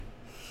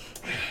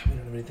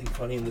anything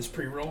funny in this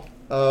pre-roll?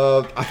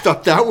 I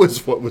thought that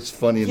was what was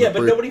funny. Yeah,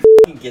 but nobody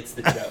gets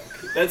the joke.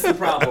 That's the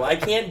problem. We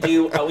can't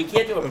do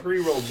a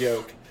pre-roll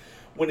joke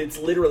when it's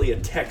literally a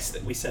text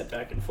that we sent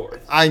back and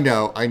forth. I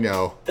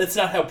know. That's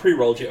not how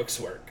pre-roll jokes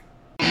work.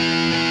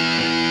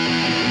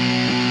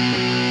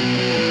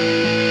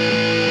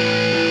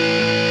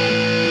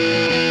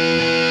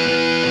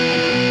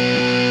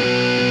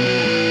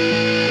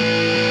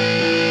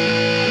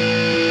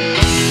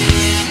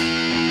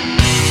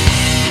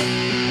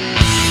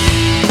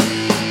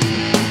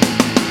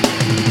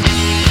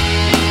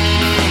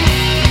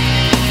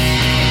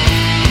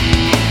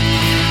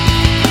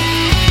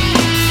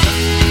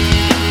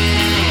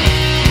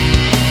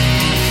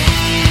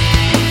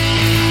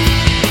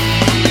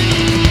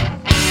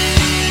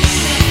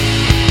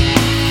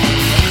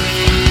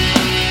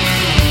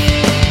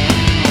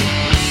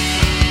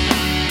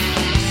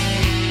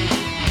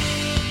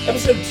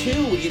 Episode 2,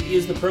 it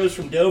is the Pros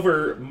from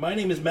Dover. My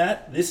name is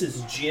Matt. This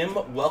is Jim.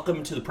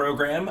 Welcome to the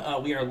program.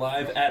 We are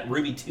live at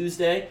Ruby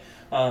Tuesday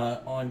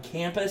on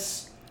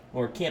campus,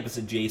 or campus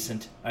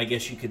adjacent, I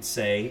guess you could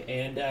say.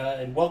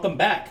 And welcome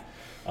back.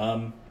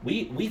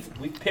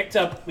 We've picked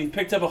up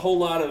a whole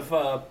lot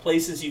of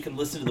places you can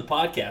listen to the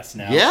podcast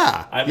now.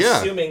 Yeah, I'm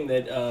assuming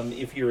that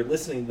if you're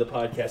listening to the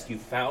podcast, you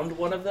found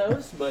one of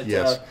those. But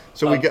yes,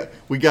 so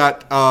we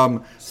got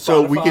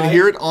so we can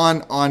hear it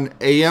on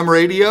AM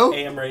radio.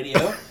 AM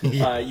radio.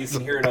 You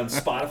can hear it on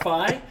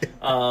Spotify.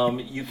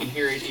 You can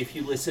hear it if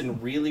you listen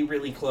really,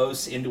 really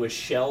close into a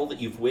shell that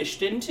you've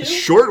wished into.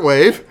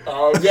 Shortwave.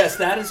 Yes,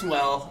 that as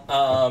well.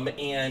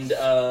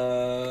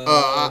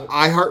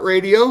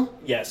 iHeartRadio.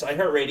 Yes,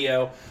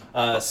 iHeartRadio,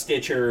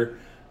 Stitcher,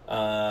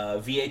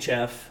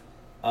 VHF,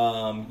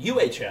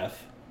 UHF.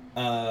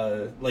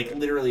 Like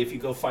literally, if you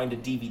go find a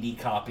DVD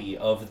copy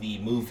of the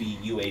movie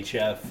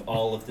UHF,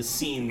 all of the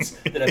scenes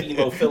that have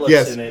Emo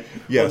Phillips in it,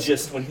 or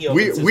just when he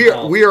opens his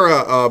mouth. We are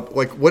a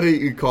like, what do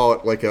you call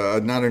it? Like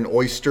a not an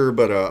oyster,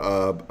 but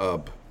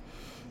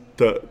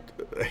the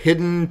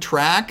hidden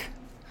track.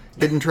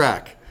 Hidden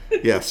track.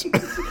 Yes.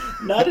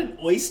 Not an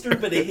oyster,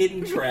 but a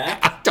hidden track.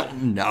 I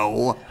don't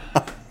know.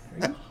 Are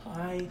you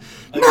high?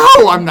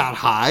 No, I'm not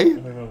high.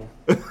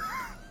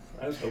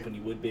 I was hoping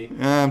you would be.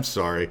 I'm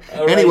sorry.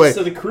 All anyway, right,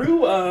 so the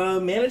crew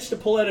managed to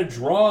pull out a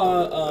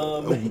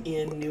draw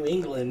in New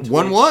England.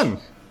 1-1.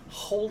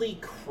 Holy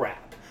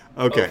crap.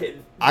 Okay.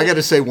 I got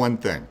to say one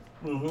thing.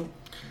 Mm-hmm.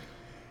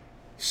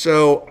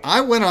 So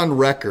I went on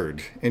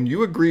record, and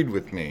you agreed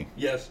with me.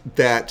 Yes.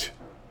 That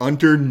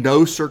under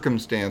no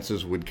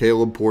circumstances would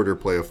Caleb Porter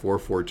play a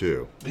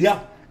 4-4-2.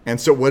 Yeah. And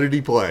so what did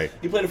he play?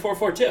 He played a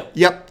 4-4-2.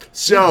 Yep.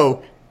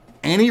 So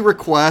any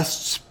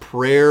requests,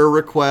 prayer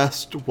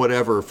request,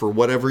 whatever, for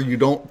whatever you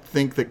don't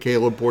think that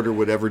Caleb Porter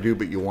would ever do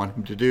but you want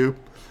him to do,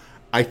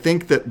 I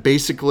think that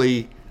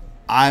basically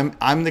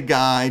I'm the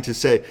guy to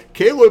say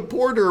Caleb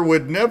Porter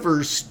would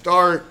never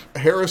start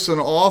Harrison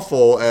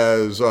Awful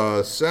as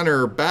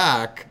center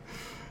back.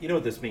 You know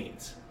what this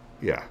means?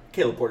 Yeah.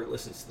 Caleb Porter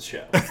listens to the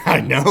show.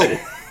 I know.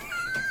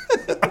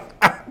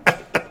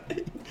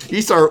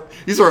 He's our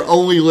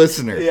only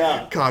listener.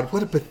 Yeah. God,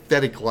 what a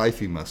pathetic life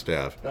he must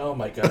have. Oh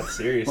my God,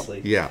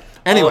 seriously. Yeah.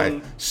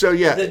 Anyway, so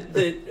yeah.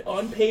 The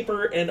on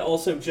paper and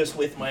also just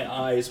with my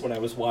eyes when I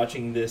was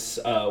watching this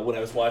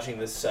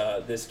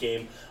this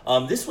game,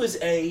 this was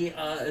a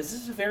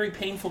very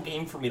painful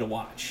game for me to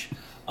watch.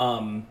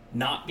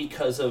 Not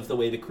because of the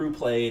way the crew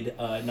played,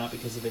 not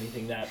because of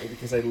anything but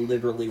because I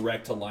literally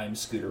wrecked a Lime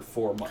scooter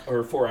 4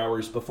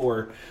 hours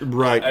before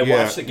I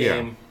watched the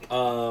game.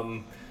 Yeah.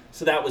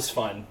 So that was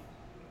fun.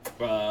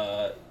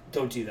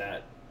 Don't do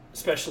that.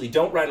 Especially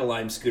don't ride a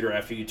Lime scooter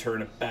after you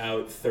turn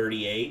about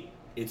 38.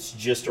 It's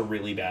just a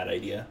really bad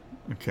idea.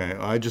 Okay,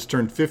 I just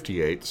turned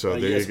 58, so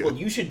there you go. Well,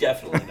 you should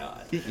definitely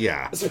not.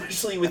 Yeah.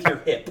 Especially with your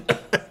hip.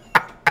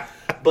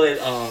 But,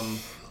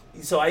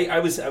 so I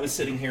was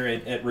sitting here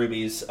at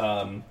Ruby's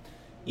in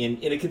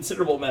a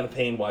considerable amount of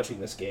pain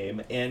watching this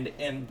game, and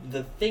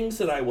the things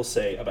that I will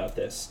say about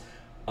this,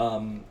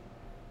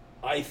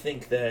 I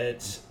think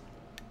that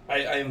I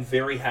am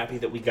very happy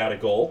that we got a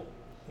goal.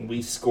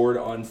 We scored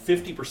on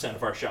 50%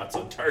 of our shots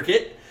on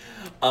target.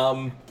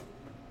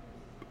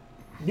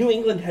 New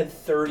England had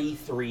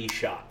 33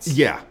 shots.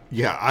 Yeah.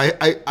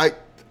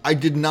 I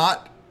did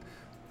not.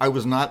 I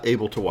was not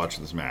able to watch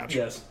this match.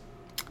 Yes.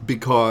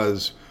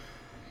 Because,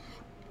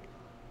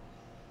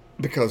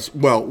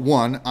 well,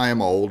 one, I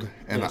am old,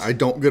 and yes. I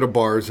don't go to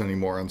bars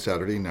anymore on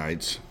Saturday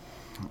nights.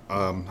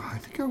 I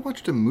think I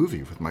watched a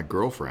movie with my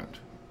girlfriend.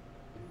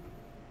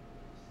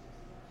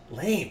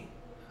 Lame.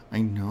 I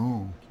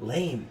know.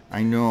 Lame.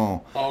 I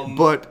know.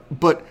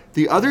 But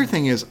the other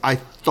thing is, I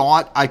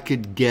thought I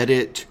could get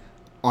it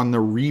on the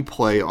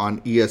replay on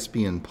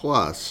ESPN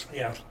Plus.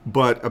 Yeah.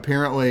 But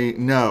apparently,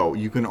 no.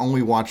 You can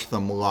only watch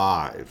them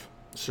live.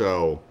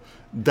 So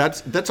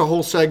that's a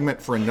whole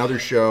segment for another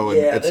show, and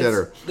et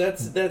cetera.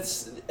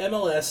 That's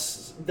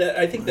MLS.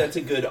 I think that's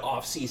a good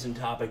off-season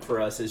topic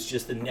for us. Is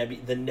just the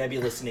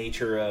nebulous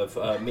nature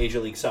of Major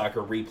League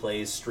Soccer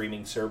replays,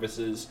 streaming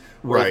services,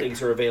 where Right.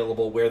 things are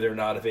available, where they're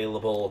not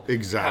available.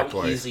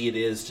 Exactly. How easy it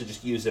is to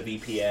just use a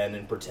VPN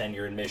and pretend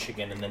you're in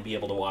Michigan, and then be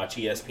able to watch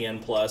ESPN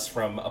Plus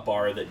from a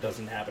bar that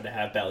doesn't happen to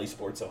have Bally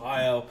Sports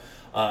Ohio.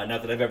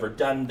 Not that I've ever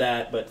done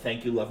that, but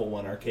thank you, Level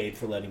 1 Arcade,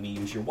 for letting me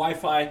use your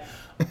Wi-Fi.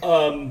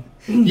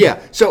 Yeah.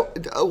 So,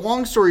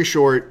 long story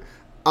short,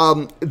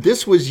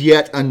 this was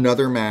yet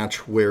another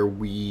match where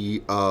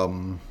we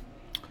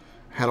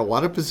had a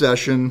lot of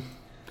possession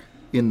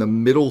in the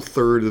middle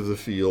third of the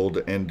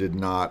field and did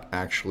not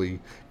actually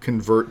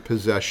convert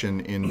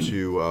possession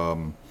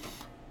into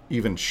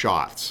even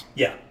shots.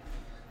 Yeah.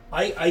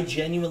 I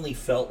genuinely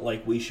felt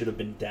like we should have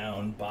been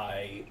down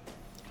by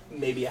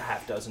maybe a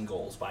half dozen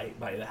goals by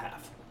the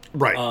half.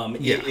 Right.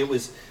 Yeah. It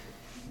was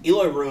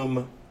Eloy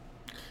Room.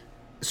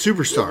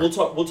 Superstar.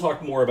 We'll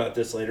talk more about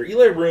this later.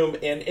 Eloy Room,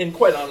 and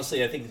quite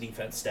honestly, I think the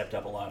defense stepped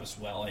up a lot as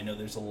well. I know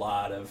there's a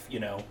lot of,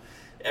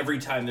 every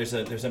time there's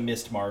a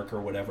missed mark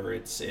or whatever,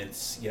 it's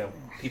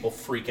people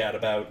freak out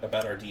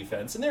about our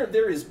defense, and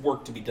there is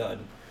work to be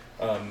done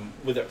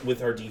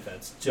with our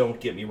defense.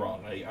 Don't get me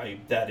wrong.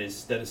 That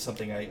is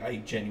something I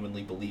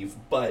genuinely believe,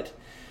 but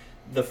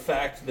the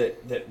fact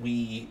that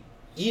we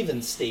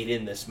even stayed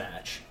in this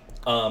match,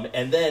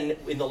 and then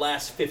in the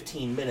last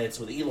 15 minutes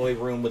with Eloy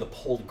Room with a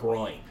pulled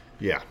groin.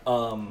 Yeah.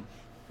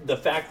 The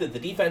fact that the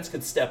defense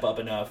could step up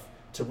enough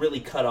to really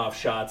cut off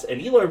shots, and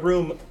Eloy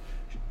Room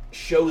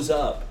shows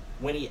up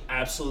when he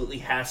absolutely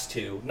has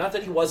to. Not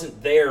that he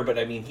wasn't there, but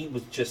I mean, he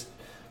was just.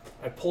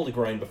 I pulled a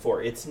groin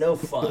before. It's no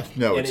fun.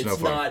 No, and it's no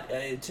fun. not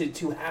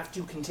to have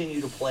to continue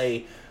to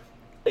play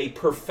a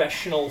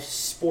professional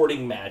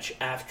sporting match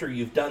after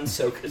you've done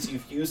so because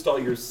you've used all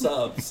your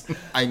subs.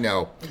 I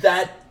know.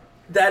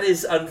 That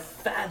is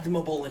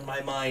unfathomable in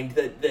my mind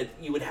that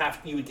you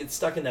would get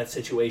stuck in that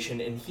situation,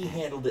 and he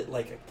handled it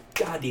like a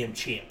goddamn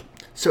champ.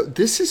 So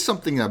this is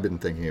something I've been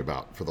thinking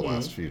about for the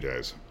last few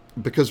days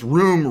because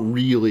Room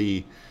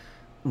really,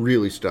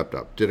 really stepped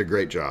up, did a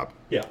great job.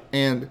 Yeah.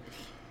 And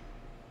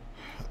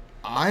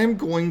I'm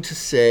going to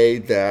say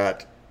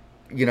that,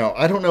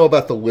 I don't know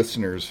about the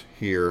listeners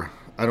here.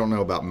 I don't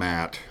know about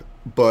Matt,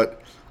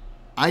 but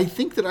I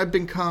think that I've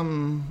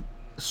become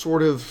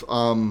sort of,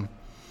 I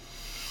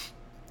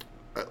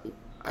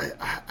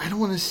don't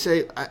want to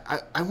say,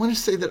 I want to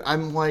say that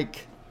I'm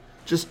like,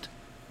 just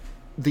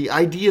the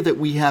idea that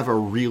we have a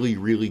really,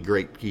 really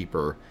great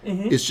keeper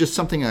is just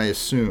something I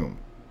assume.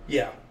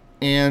 Yeah.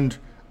 And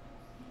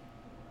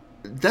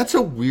that's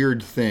a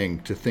weird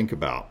thing to think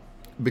about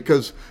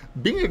because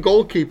being a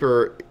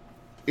goalkeeper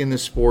in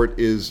this sport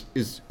is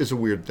a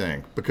weird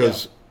thing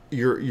because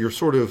you're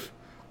sort of,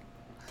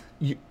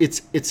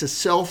 it's a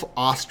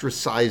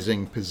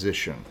self-ostracizing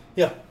position.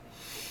 Yeah.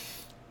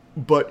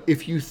 But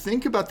if you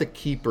think about the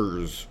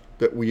keepers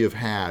that we have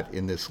had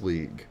in this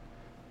league,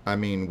 I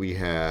mean, we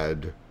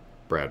had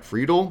Brad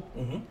Friedel,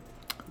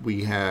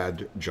 we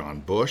had John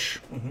Bush,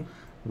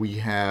 we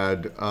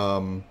had,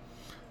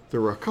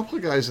 there were a couple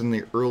of guys in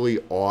the early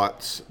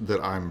aughts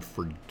that I'm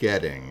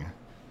forgetting,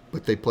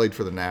 but they played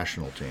for the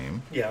national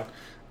team. Yeah.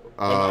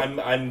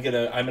 I'm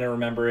gonna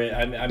remember it.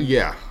 I'm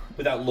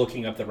without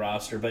looking up the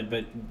roster, but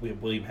we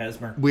had William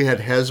Hesmer. We had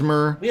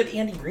Hesmer. We had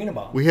Andy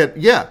Greenebaum. We had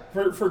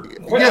For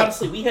quite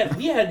honestly, we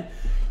had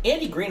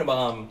Andy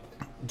Greenebaum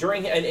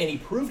during and he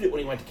proved it when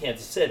he went to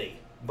Kansas City.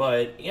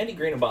 But Andy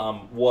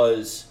Greenebaum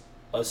was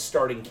a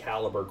starting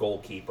caliber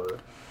goalkeeper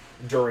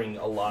during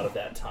a lot of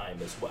that time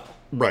as well.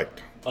 Right.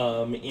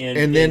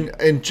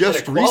 And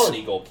just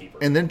quality goalkeeper.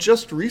 And then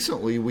just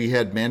recently we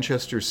had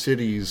Manchester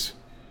City's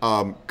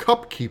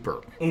cup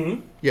keeper.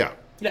 Mm-hmm. Yeah.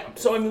 Yeah.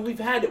 So I mean, we've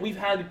had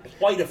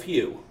quite a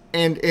few.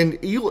 And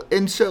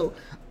so,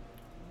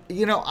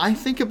 I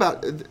think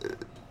about.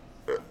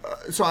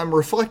 So I'm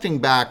reflecting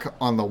back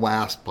on the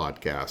last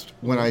podcast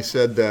when I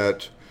said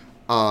that,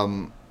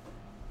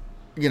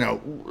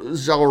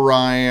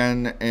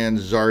 Zelarayan and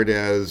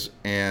Zardes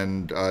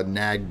and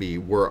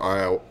Nagbe were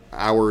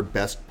our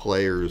best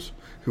players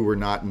who were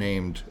not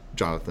named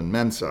Jonathan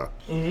Mensah.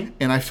 Mm-hmm.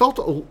 And I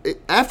felt,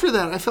 after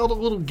that, I felt a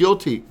little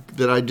guilty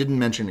that I didn't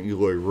mention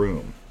Eloy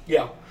Room.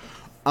 Yeah.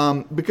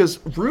 Because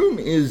Room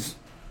is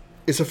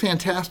a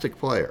fantastic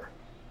player.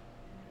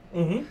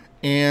 Mm-hmm.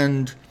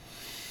 And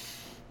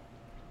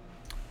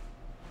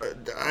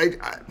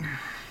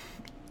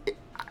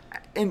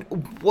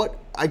what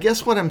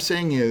I'm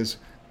saying is,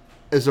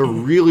 as a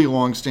really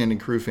long-standing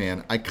Crew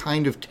fan, I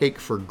kind of take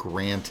for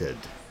granted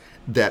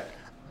that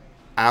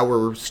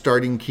our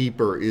starting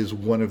keeper is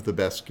one of the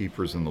best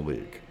keepers in the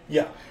league.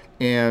 Yeah.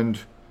 And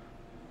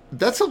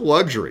that's a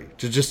luxury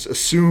to just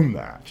assume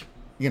that.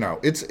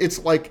 It's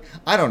like,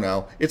 I don't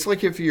know, it's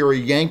like if you're a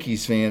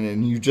Yankees fan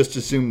and you just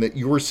assume that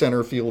your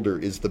center fielder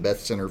is the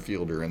best center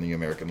fielder in the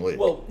American League.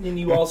 Well, and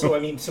you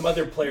also, some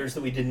other players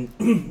that we didn't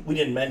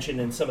mention,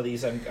 and some of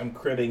these I'm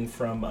cribbing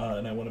from,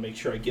 and I want to make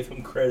sure I give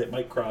him credit,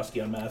 Mike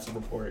Krosky on Massive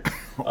Report.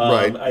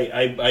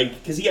 Right.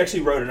 Because he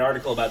actually wrote an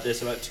article about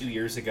this about 2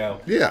 years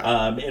ago.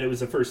 Yeah. And it was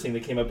the first thing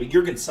that came up. But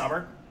Jurgen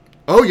Sommer.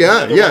 Oh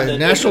yeah, Another yeah. one that-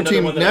 National another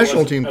team, one that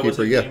national I team wasn't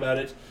keeper. thinking Yeah. about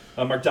it.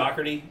 Mark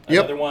Doherty,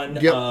 Yep, another one.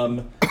 yep.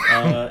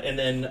 And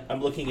then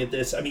I'm looking at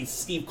this. I mean,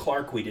 Steve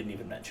Clark, we didn't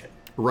even mention.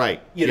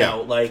 Right. You yeah.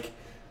 know, like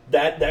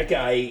that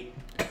guy,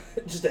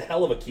 just a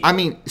hell of a keeper. I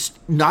mean,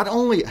 not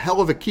only a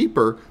hell of a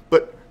keeper,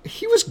 but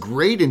he was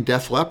great in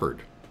Def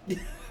Leppard. He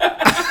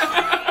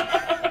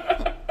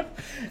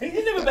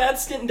didn't have a bad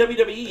stint in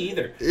WWE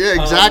either.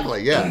 Yeah,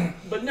 exactly. Yeah.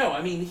 But no,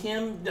 I mean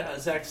him,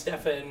 Zach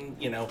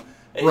Steffen. You know,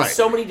 Right.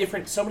 so many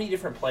different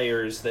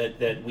players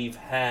that we've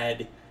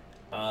had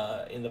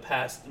in the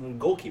past,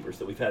 goalkeepers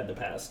that we've had in the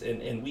past,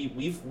 and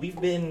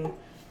we've been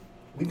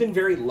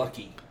very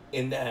lucky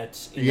in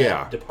that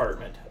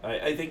department.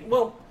 I think,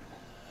 well,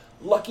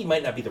 lucky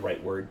might not be the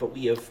right word, but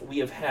we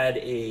have had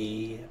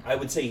I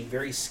would say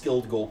very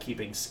skilled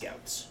goalkeeping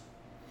scouts.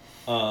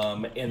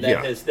 And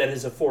that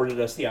has afforded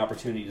us the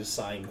opportunity to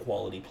sign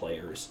quality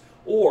players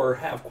or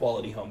have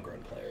quality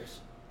homegrown players.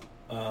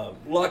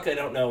 Luck, I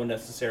don't know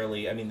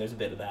necessarily. I mean, there's a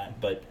bit of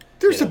that, but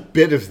There's a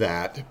bit of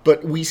that,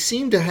 but we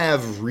seem to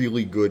have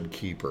really good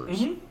keepers.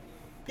 Mm-hmm.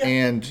 Yeah.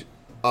 And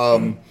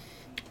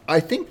I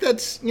think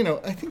that's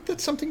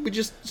something we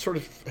just sort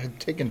of have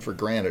taken for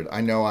granted.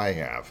 I know I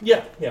have.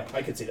 yeah,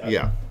 I could see that.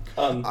 Yeah.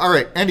 All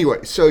right.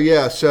 Anyway, so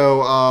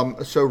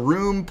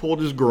Room pulled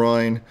his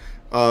groin,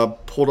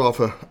 pulled off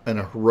an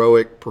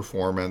heroic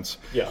performance.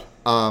 Yeah.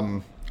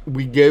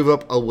 We gave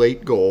up a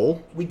late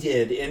goal. We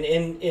did,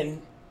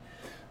 and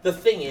the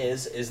thing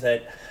is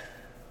that,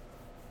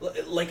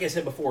 like I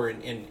said before,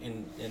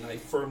 and I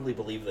firmly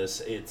believe this,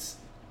 it's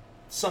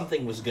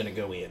something was going to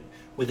go in.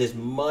 With as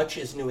much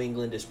as New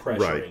England is pressuring,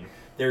 Right.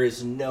 there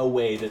is no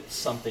way that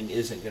something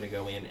isn't going to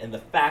go in. And the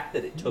fact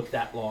that it took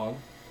that long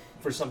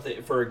for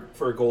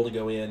a goal to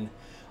go in,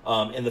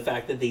 and the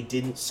fact that they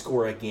didn't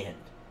score again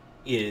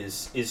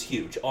is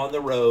huge on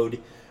the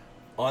road,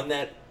 on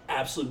that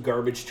absolute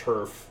garbage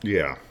turf.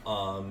 Yeah.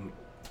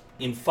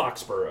 In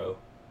Foxborough,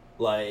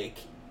 like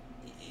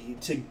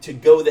to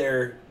go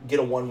there, get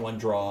a 1-1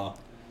 draw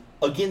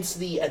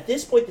against at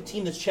this point the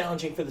team that's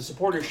challenging for the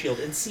Supporters Shield,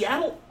 and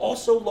Seattle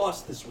also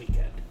lost this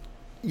weekend.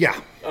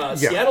 Yeah.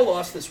 Seattle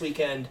lost this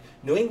weekend.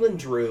 New England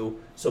drew.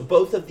 So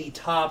both of the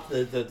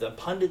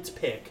pundits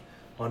pick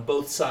on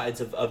both sides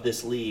of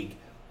this league,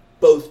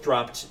 both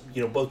dropped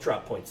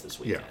points this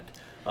weekend.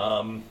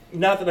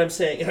 Not that I'm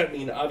saying. I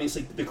mean,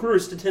 obviously the Crew are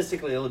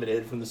statistically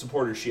eliminated from the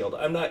Supporters Shield.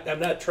 I'm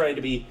not trying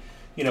to be,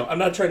 I'm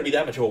not trying to be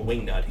that much of a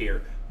wingnut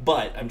here.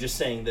 But I'm just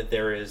saying that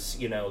there is,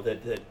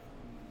 that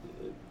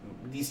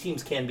these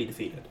teams can be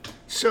defeated.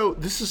 So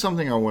this is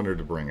something I wanted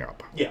to bring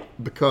up. Yeah.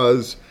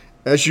 Because,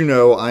 as you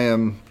know, I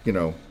am,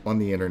 on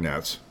the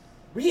internets.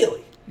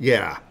 Really?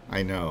 Yeah,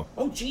 I know.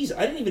 Oh, geez,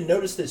 I didn't even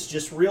notice this.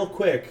 Just real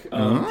quick,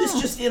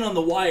 this just in on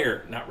the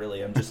wire. Not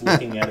really. I'm just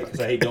looking at it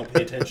because I don't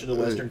pay attention to the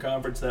Western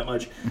Conference that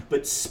much.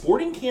 But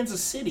Sporting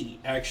Kansas City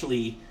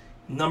actually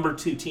number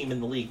 2 team in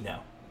the league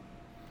now.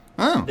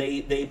 Oh.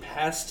 They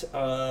passed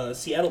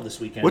Seattle this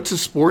weekend. What's a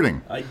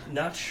Sporting? I'm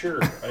not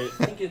sure. I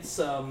think it's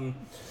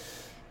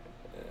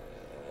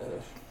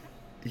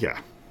Yeah.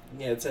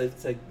 Yeah, it's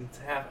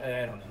half.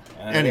 I don't know.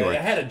 Anyway.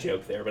 I had a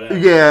joke there, but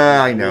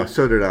Yeah, I know.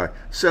 So did I.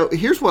 So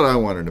here's what I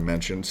wanted to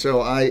mention.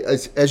 So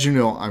as you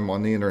know, I'm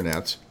on the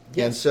internets.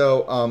 Yes. And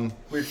so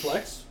Weird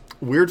flex.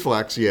 Weird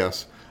Flex,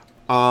 yes.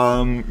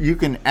 You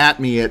can at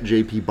me at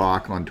JP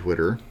Bach on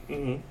Twitter.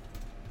 Mm-hmm.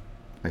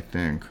 I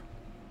think.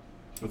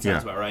 That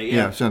sounds about right.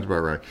 Yeah, sounds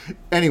about right.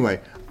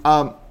 Anyway,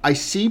 I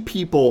see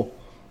people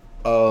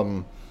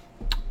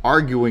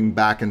arguing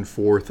back and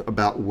forth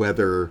about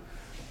whether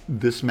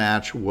this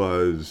match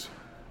was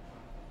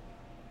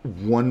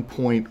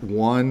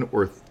 1.1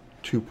 or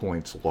 2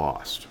 points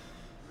lost.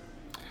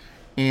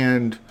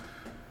 And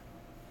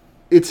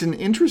it's an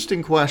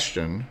interesting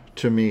question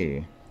to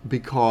me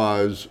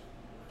because,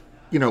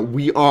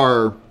 we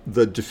are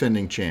the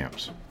defending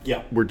champs.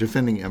 Yeah. We're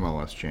defending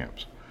MLS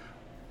champs.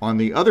 On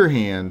the other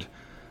hand,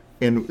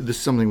 and this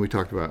is something we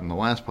talked about in the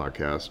last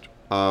podcast,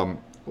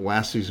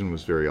 last season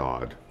was very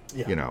odd,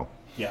 Yeah.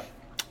 Yeah.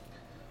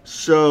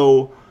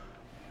 So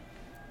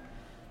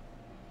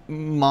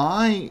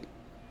my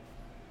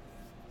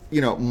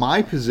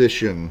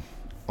position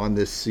on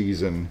this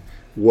season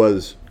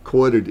was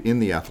quoted in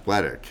The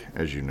Athletic,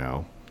 as you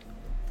know.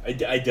 I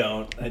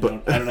don't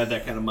have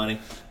that kind of money.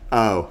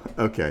 Oh,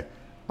 okay.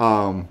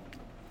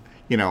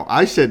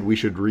 I said we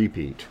should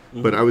repeat,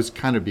 but I was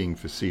kind of being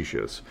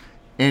facetious.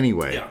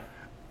 Anyway, Yeah.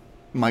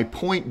 my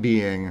point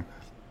being,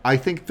 I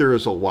think there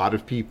is a lot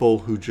of people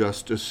who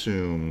just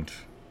assumed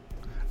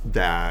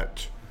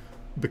that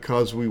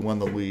because we won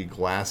the league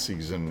last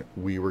season,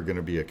 we were going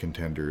to be a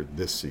contender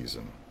this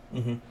season.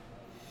 Mm-hmm.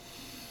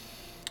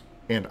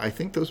 And I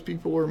think those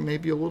people are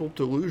maybe a little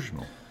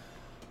delusional.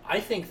 I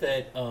think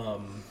that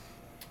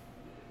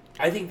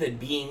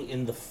being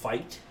in the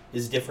fight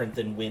is different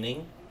than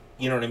winning.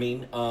 You know what I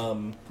mean?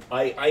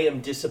 I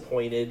am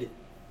disappointed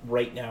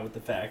right now with the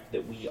fact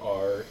that we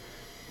are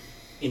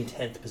in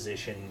 10th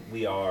position.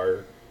 We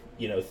are,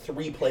 3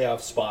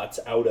 playoff spots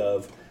out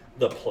of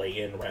the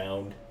play-in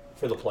round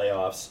for the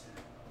playoffs.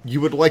 You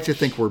would like to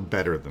think we're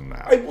better than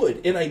that. I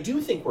would, and I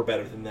do think we're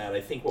better than that.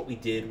 I think what we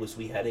did was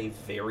we had a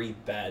very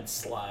bad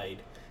slide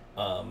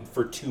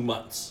for 2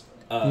 months,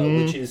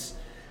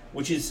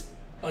 which is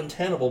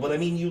untenable. But I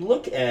mean, you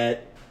look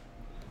at,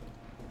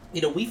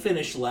 we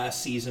finished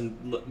last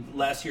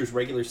year's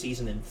regular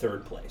season in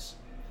 3rd place.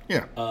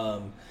 Yeah.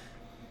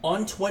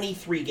 On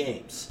 23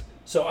 games.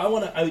 So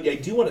I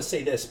do want to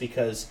say this,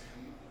 because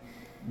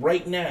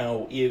right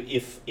now,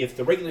 if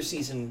the regular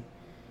season,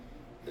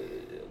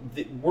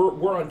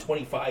 we're on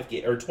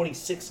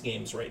 26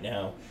 games right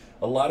now.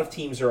 A lot of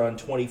teams are on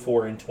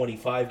 24 and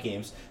 25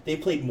 games. They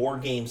played more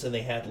games than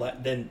they had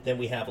than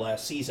we have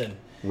last season.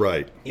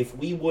 Right. If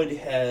we would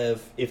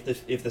have, if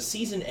the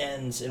season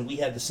ends and we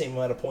had the same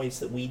amount of points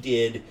that we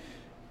did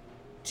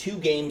 2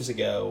 games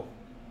ago,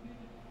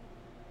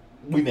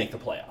 we make the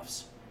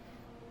playoffs.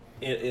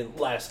 In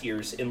last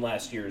year's.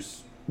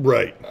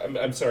 Right.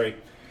 I'm sorry.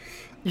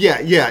 Yeah.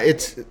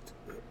 It's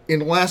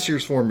in last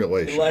year's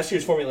formulation. In last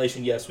year's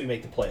formulation, yes, we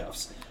make the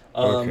playoffs.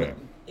 Okay.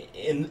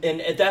 And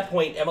at that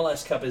point,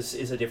 MLS Cup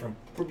is a different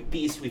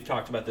beast. We've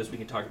talked about this. We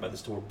can talk about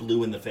this till we're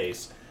blue in the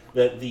face.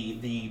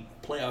 The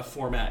playoff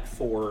format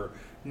for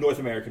North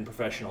American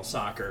professional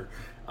soccer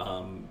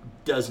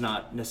does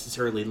not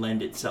necessarily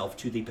lend itself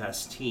to the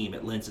best team.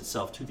 It lends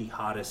itself to the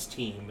hottest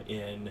team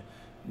in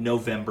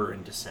November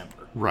and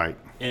December. Right.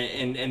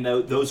 And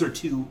those are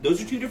two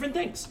different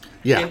things.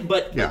 Yeah.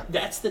 But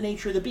that's the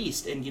nature of the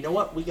beast. And you know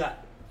what? We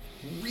got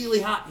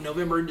really hot in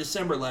November and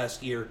December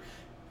last year,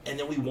 and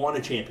then we won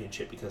a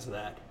championship because of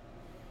that.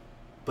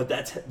 But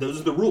those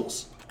are the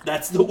rules.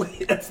 That's the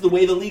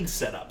way the league's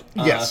set up.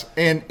 Yes,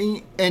 and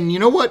you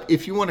know what?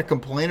 If you want to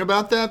complain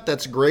about that,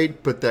 that's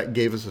great. But that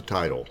gave us a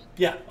title.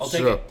 Yeah, I'll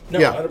take it. No,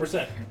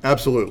 100%.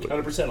 Absolutely.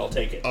 100%. I'll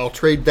take it. I'll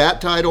trade that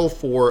title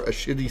for a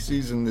shitty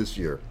season this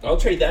year. I'll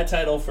trade that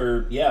title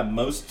for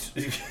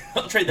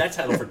I'll trade that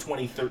title for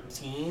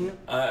 2013.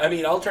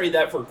 I'll trade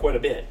that for quite a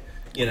bit.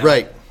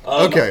 Right.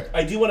 Okay.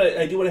 I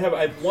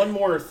have one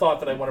more thought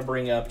that I want to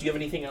bring up. Do you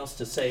have anything else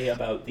to say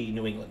about the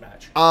New England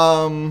match?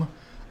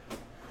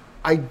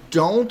 I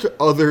don't,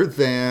 other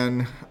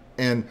than,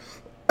 and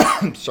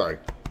sorry,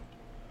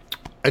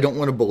 I don't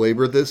want to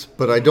belabor this,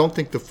 but I don't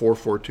think the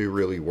 4-4-2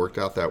 really worked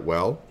out that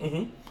well.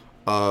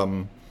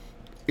 Mm-hmm.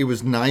 It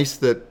was nice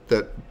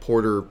that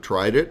Porter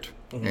tried it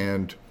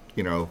and,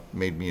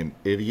 made me an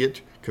idiot,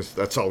 because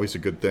that's always a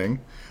good thing.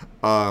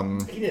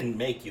 He didn't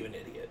make you an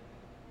idiot.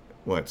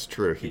 Well, it's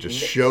true. He just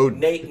showed...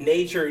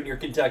 nature in your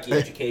Kentucky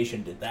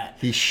education did that.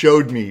 He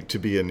showed me to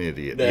be an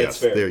idiot. That's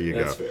fair. There you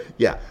That's go. Fair.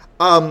 Yeah.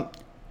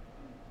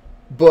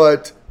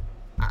 But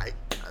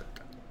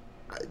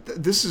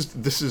this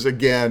is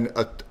again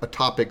a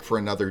topic for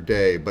another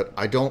day. But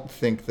I don't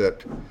think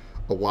that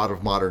a lot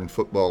of modern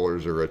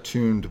footballers are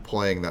attuned to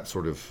playing that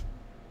sort of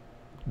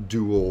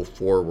dual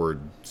forward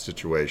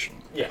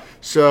situation. Yeah.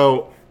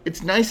 So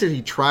it's nice that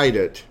he tried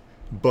it,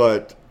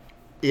 but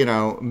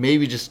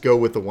maybe just go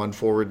with the one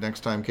forward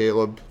next time,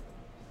 Caleb.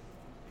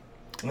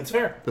 That's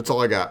fair. That's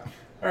all I got.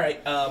 All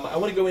right. I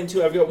want to go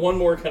into. I've got one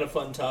more kind of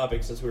fun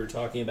topic since we were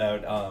talking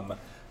about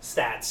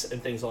stats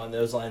and things along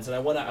those lines, and I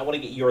want to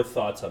get your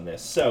thoughts on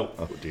this. So,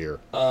 oh dear.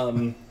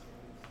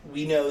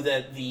 We know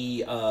that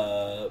the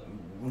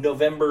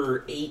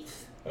November 8th,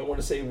 I want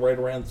to say right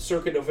around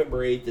circa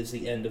November 8th is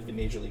the end of the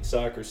Major League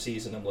Soccer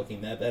season. I'm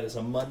looking at that is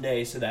a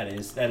Monday, so that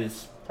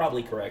is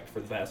probably correct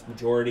for the vast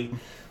majority,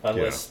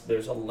 unless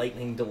there's a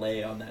lightning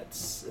delay on that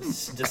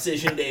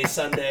decision day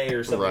Sunday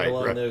or something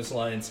along those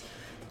lines.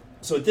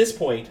 So at this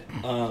point,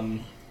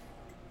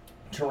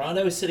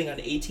 Toronto is sitting on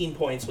 18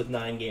 points with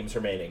 9 games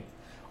remaining.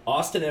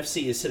 Austin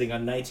FC is sitting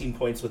on 19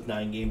 points with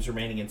 9 games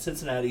remaining, and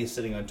Cincinnati is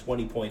sitting on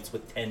 20 points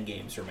with 10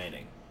 games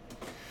remaining.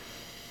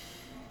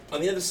 On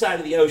the other side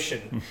of the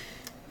ocean,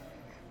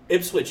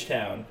 Ipswich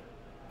Town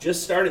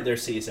just started their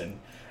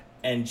season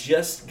and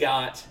just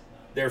got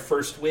their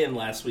first win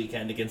last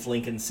weekend against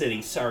Lincoln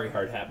City. Sorry,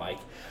 Hard Hat Mike.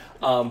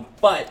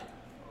 But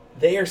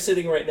they are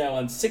sitting right now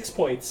on 6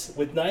 points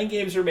with 9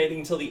 games remaining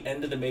until the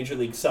end of the Major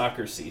League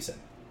Soccer season.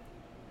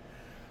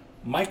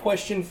 My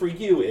question for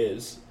you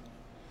is,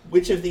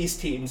 which of these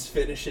teams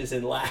finishes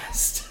in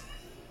last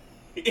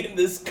in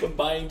this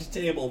combined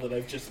table that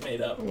I've just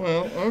made up?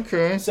 Well,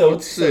 okay. So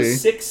let's see.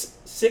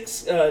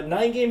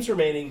 9 games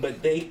remaining,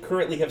 but they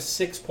currently have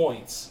 6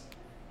 points.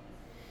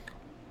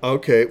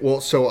 Okay,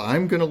 well, so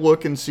I'm going to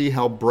look and see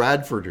how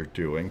Bradford are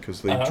doing,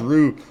 because they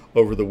drew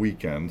over the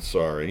weekend,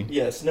 sorry.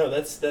 Yes, no,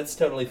 that's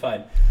totally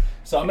fine.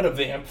 So I'm going to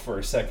vamp for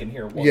a second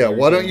here.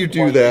 Why don't you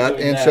do that?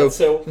 And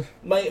so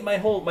my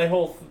whole, I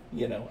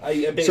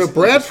basically... So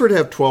Bradford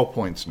have 12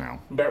 points now.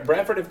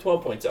 Bradford have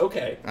 12 points,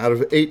 okay. Out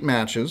of 8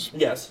 matches.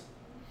 Yes.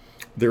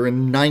 They're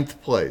in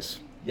 9th place.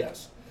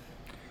 Yes.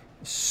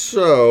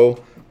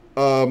 So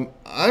I'm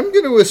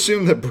going to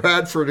assume that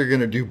Bradford are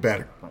going to do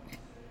better.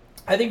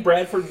 I think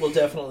Bradford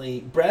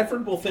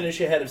will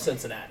finish ahead of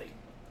Cincinnati.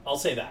 I'll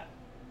say that,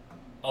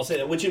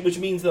 which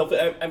means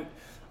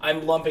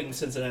I'm lumping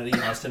Cincinnati,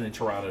 Austin, and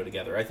Toronto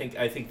together. I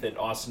think that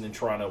Austin and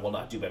Toronto will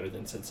not do better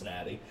than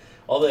Cincinnati.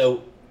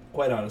 Although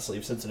quite honestly,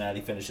 if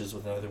Cincinnati finishes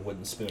with another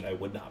wooden spoon, I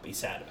would not be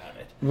sad about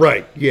it.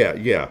 Right. Yeah.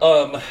 Yeah.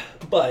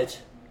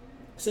 But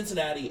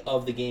Cincinnati,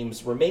 of the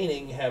games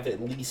remaining, have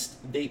at least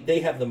they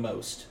have the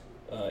most.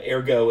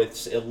 Ergo,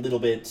 it's a little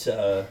bit.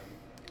 I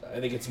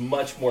think it's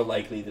much more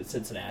likely that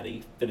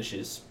Cincinnati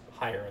finishes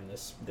higher in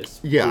this.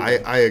 Yeah,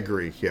 grouping. I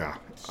agree. Yeah.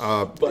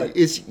 But-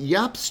 Is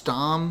Jaap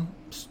Stam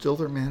still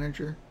their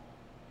manager?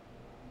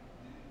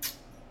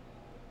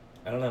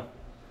 I don't know.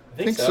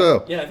 I think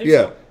so. Yeah, I think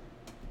Yeah. so.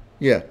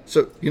 Yeah.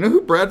 So you know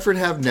who Bradford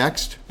have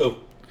next? Oh,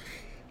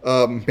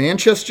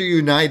 Manchester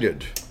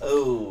United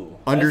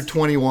under that's-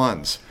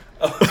 21s.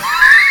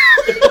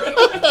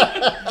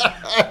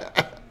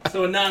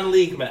 So a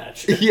non-league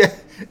match. Yeah,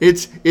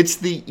 it's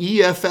the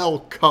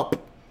EFL Cup,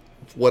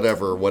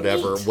 whatever.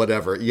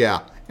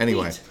 Yeah.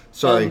 Anyway, Neat.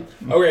 sorry.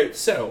 Okay,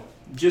 so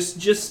just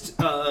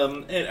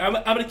and I'm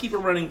gonna keep a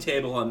running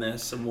table on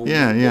this, and we'll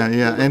Yeah. we'll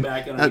look And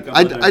back on it a couple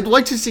of times. I'd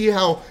like to see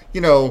how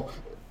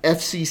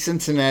FC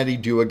Cincinnati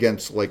do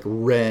against like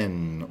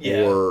Rennes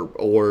Yeah.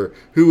 or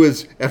who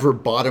is ever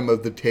bottom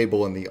of the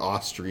table in the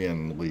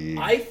Austrian league.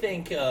 I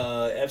think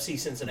FC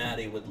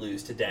Cincinnati would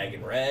lose to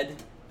Dagen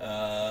Red.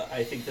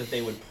 I think that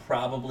they would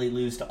probably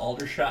lose to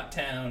Aldershot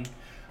Town.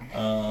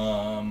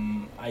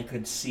 I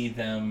could see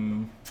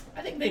them.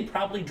 I think they'd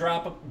probably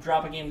drop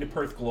a game to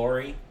Perth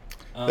Glory.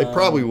 They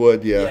probably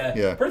would.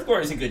 Yeah. Perth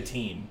Glory is a good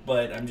team,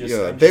 but I'm just.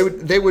 Yeah, I'm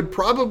just, they would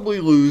probably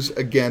lose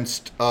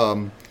against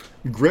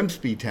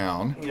Grimsby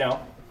Town, You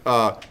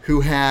know. who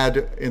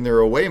had in their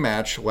away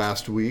match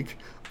last week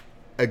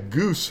a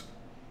goose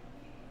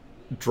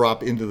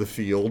drop into the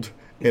field,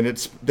 and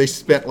they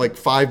spent like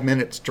 5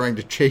 minutes trying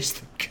to chase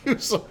the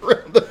goose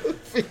around the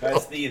field.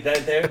 That's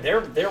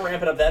they're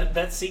ramping up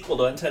that sequel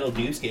to Untitled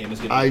Goose Game is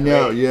going to be I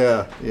know, great.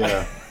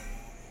 yeah.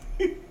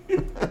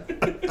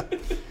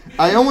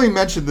 I only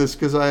mentioned this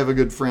because I have a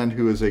good friend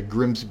who is a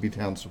Grimsby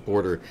Town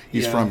supporter.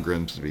 He's Yeah. from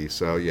Grimsby,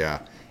 so yeah.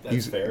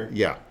 That's fair.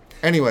 Yeah.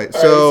 Anyway, All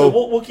right, so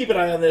we'll keep an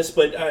eye on this,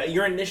 but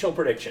your initial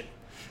prediction.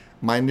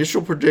 my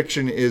initial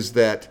prediction is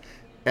that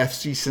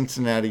FC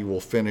Cincinnati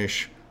will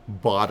finish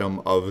bottom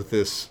of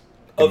this.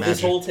 Of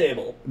this whole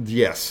table.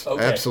 Yes,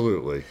 Okay.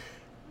 absolutely.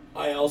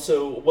 I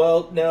also,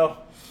 no.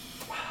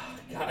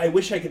 I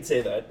wish I could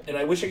say that. And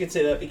I wish I could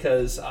say that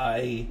because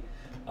I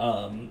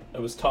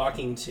was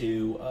talking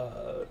to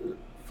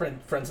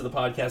friends of the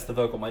podcast, the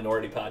Vocal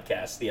Minority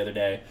Podcast, the other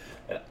day,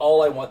 and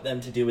all I want them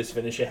to do is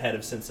finish ahead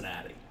of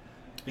Cincinnati.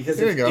 Because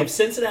There you go. if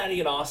Cincinnati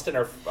and Austin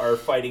are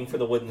fighting for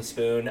the wooden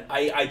spoon,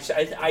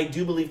 I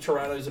do believe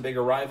Toronto is a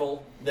bigger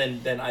rival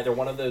than either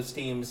one of those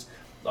teams.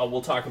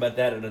 We'll talk about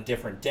that on a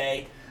different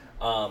day.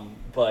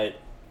 But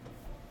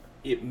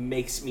it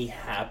makes me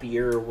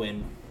happier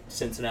when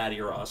Cincinnati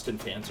or Austin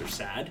fans are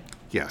sad.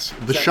 Yes.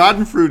 The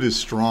Schadenfreude is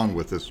strong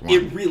with this one.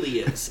 It really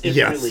is. It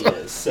Yes. really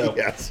is. So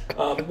Yes.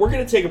 we're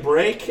going to take a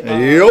break.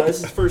 Yep. This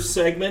is the first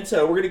segment.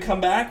 We're going to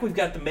come back. We've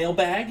got the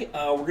mailbag.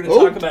 We're going to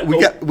Oh, talk about...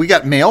 we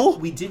got mail?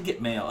 We did get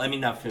mail. I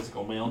mean, not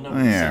physical mail. No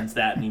one Yeah. sends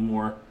that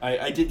anymore.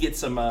 I did get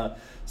some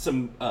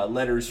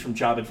letters from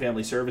Job and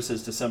Family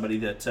Services to somebody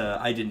that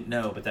I didn't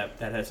know, but that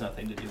has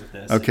nothing to do with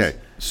this. Okay.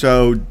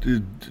 So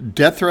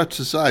death threats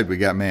aside, we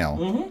got mail.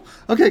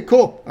 Mm-hmm. Okay,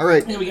 cool. All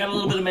right. Yeah, we got a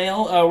little bit of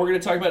mail. We're going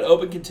to talk about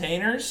open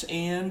containers,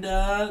 and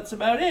that's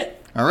about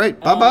it. All right.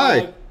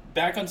 Bye-bye.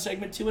 Back on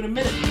segment 2 in a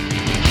minute.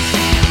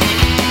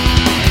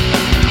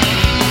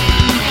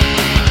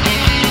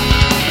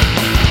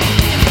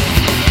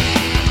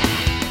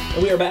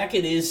 We are back.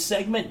 It is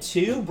segment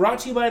 2, brought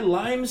to you by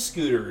Lime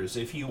Scooters.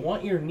 If you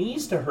want your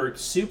knees to hurt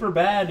super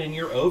bad and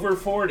you're over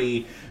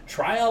 40,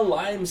 try a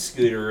Lime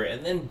Scooter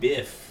and then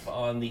biff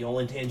on the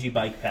Olentangy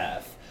bike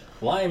path.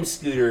 Lime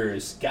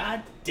Scooters,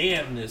 god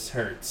damn, this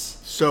hurts.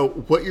 So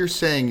what you're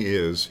saying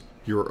is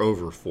you're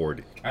over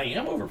 40. I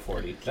am over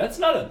 40. That's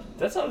not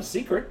a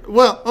secret.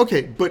 Well,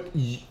 okay, but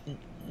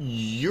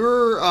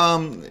you're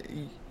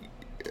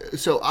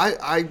so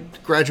I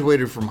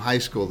graduated from high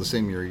school the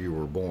same year you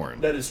were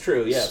born. That is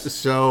true, yes.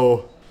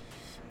 So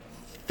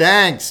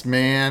thanks,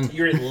 man.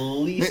 You're at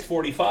least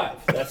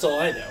 45. That's all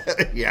I know.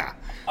 Yeah.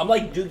 I'm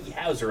like Doogie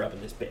Howser up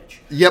in this bitch.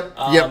 Yep.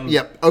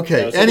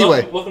 Okay. So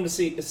anyway, welcome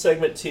to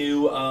segment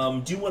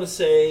 2. Do want to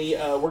say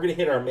we're going to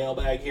hit our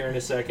mailbag here in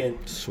a second.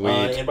 Sweet.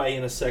 And by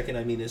in a second,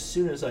 I mean as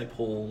soon as I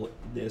pull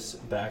this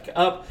back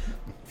up.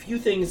 A few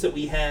things that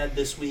we had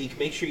this week.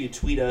 Make sure you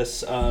tweet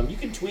us. You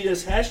can tweet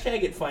us,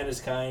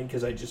 #ItFineAsKind,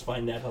 because I just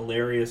find that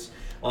hilarious.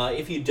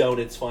 If you don't,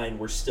 it's fine.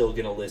 We're still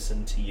going to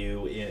listen to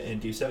you and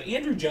do so.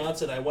 Andrew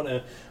Johnson, I want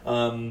to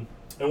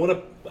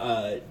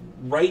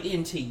write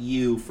into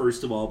you,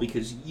 first of all,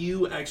 because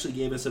you actually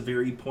gave us a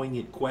very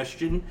poignant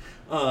question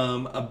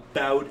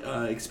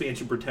about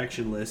expansion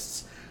protection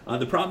lists.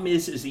 The problem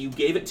is that you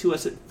gave it to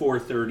us at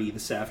 4:30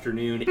 this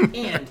afternoon,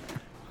 and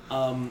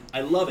I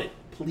love it.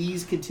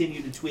 Please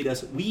continue to tweet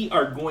us. We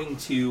are going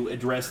to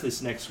address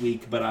this next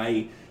week, but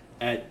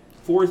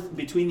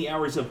between the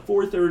hours of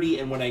 4:30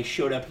 and when I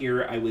showed up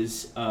here, I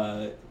was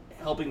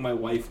helping my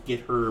wife get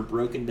her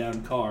broken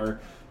down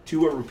car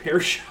to a repair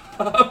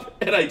shop.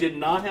 and I did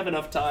not have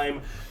enough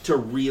time to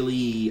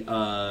really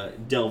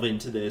delve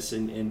into this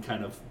and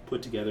kind of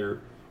put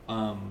together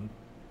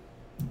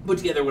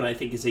what I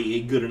think is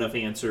a good enough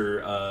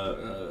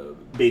answer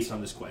based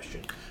on this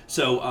question.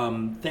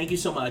 So thank you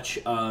so much,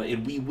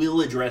 and we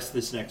will address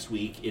this next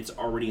week. It's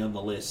already on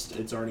the list.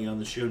 It's already on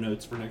the show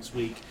notes for next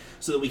week,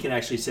 so that we can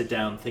actually sit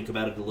down, think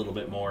about it a little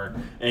bit more,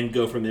 and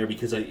go from there,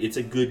 because it's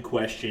a good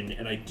question,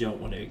 and I don't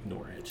want to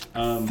ignore it.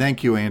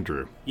 Thank you,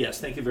 Andrew.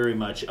 Yes, thank you very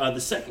much. The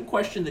second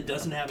question that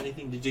doesn't have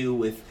anything to do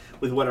with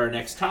what our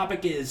next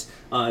topic is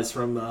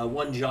from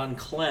one John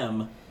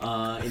Clem,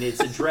 and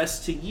it's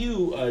addressed to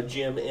you,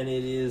 Jim, and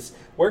it is,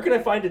 where can I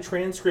find a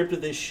transcript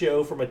of this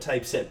show from a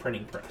typeset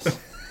printing press?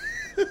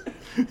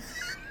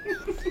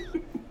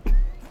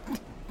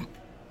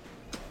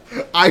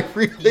 I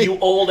really... You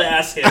old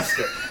ass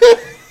hipster.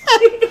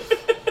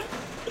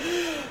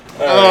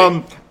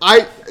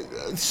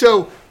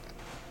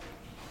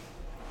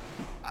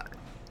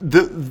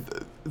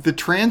 The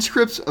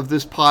transcripts of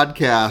this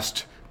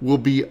podcast will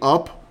be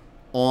up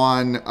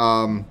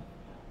on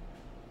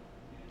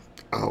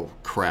oh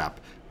crap.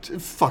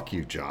 Fuck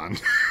you, John.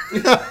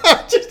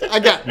 I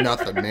got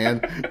nothing,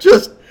 man.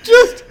 Just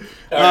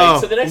All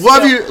right, so the next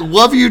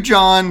love you,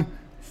 John.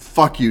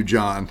 Fuck you,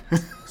 John.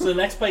 So the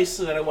next place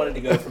that I wanted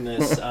to go from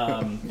this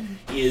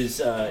is,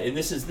 and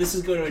this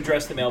is going to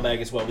address the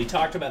mailbag as well. We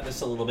talked about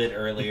this a little bit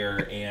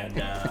earlier,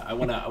 and I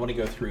want to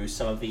go through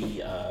some of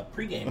the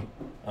pregame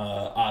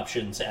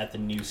options at the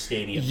new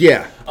stadium.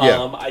 Yeah.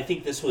 I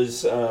think this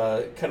was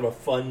kind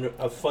of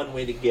a fun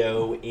way to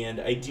go,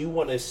 and I do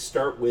want to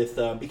start with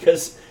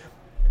because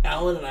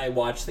Alan and I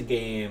watched the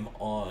game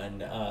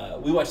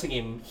we watched the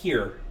game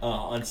here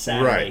on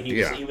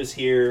Saturday. Right, He was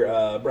here.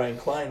 Brian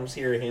Klein was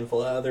here. A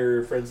handful of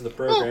other friends of the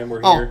program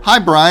were here. Oh, hi,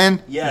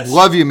 Brian. Yes.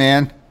 Love you,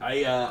 man.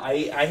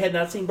 I had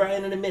not seen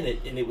Brian in a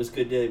minute, and it was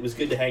good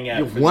to hang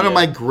out. One of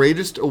my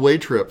greatest away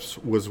trips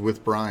was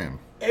with Brian.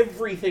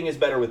 Everything is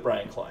better with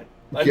Brian Klein.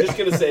 I'm just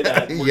going to say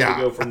that. We're going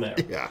to go from there.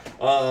 Yeah.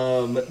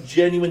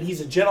 Genuine.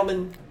 He's a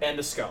gentleman and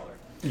a scholar.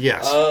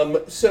 Yes.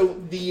 So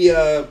the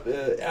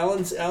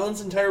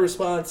Alan's entire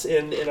response,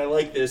 and I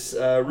like this.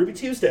 Ruby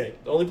Tuesday,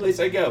 the only place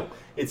I go.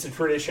 It's a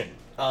tradition.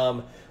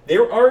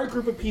 There are a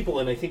group of people,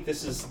 and I think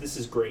this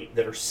is great,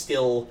 that are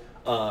still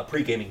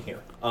pre-gaming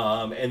here,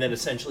 and then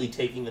essentially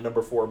taking the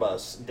number 4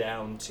 bus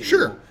down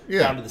to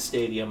down to the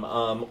stadium,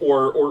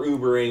 or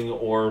Ubering,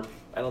 or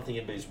I don't think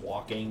anybody's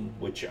walking,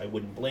 which I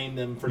wouldn't blame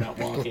them for not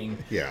walking.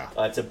 Yeah.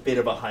 It's a bit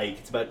of a hike.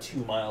 It's about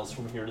 2 miles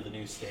from here to the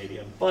new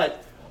stadium,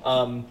 but.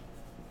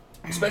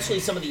 Especially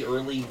some of the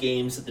early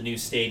games at the new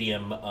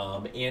stadium,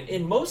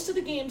 and most of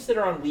the games that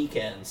are on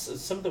weekends.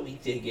 Some of the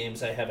weekday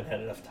games I haven't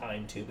had enough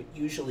time to, but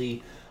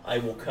usually I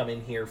will come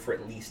in here for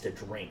at least a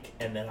drink,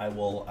 and then I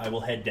will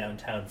head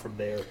downtown from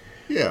there.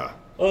 Yeah.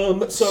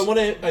 So I want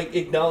to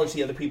acknowledge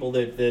the other people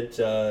that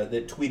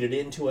tweeted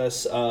into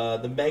us.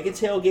 The Mega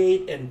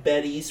Tailgate and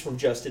Betty's from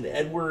Justin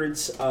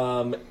Edwards.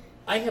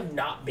 I have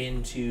not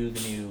been to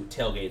the new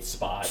tailgate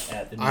spot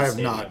at the new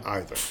stadium. I have not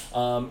either.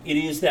 It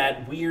is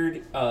that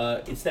weird.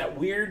 It's that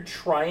weird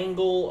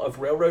triangle of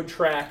railroad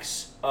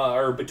tracks,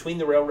 or between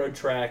the railroad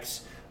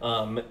tracks.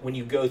 When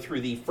you go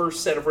through the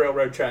first set of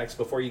railroad tracks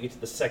before you get to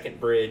the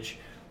second bridge,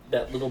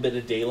 that little bit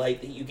of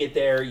daylight that you get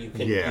there, you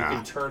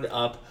can turn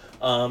up.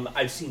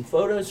 I've seen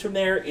photos from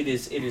there. It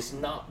has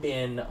not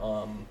been.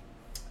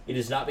 It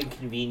has not been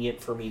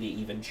convenient for me to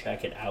even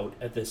check it out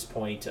at this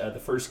point. The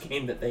first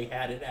game that they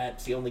had it at,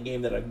 it's the only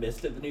game that I've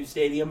missed at the new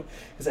stadium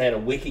because I had a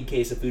wicked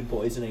case of food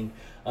poisoning.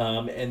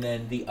 And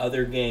then the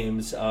other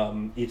games,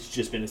 it's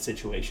just been a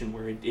situation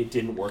where it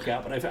didn't work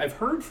out. But I've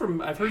heard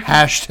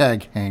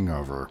hashtag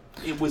hangover.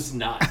 It was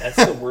not.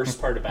 That's the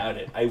worst part about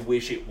it. I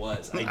wish it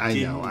was. I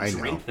didn't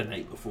drink the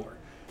night before.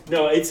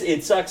 No,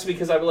 it sucks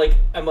because I'm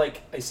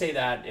like I say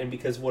that, and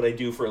because what I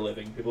do for a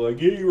living, people are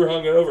like, yeah, you were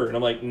hungover, and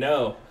I'm like,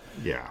 no.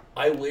 Yeah.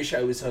 I wish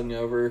I was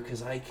hungover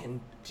because I can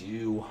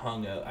do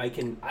hungover.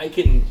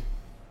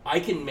 I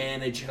can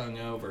manage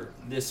hungover.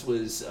 This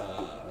was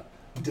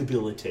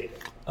debilitating.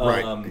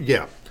 Right.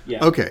 Yeah.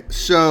 Yeah. Okay.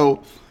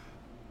 So,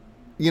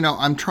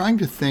 I'm trying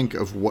to think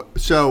of what.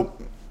 So,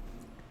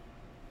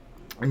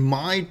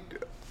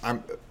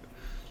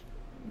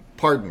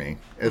 pardon me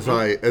as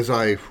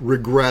I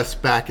regress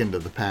back into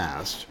the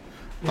past.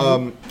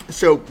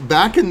 So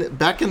back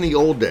in the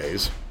old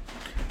days.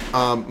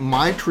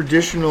 My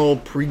traditional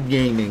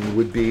pre-gaming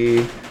would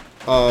be,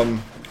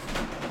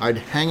 I'd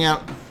hang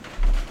out.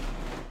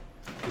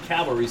 The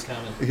cavalry's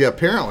coming. Yeah,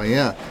 apparently,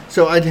 yeah.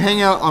 So I'd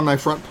hang out on my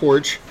front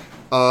porch,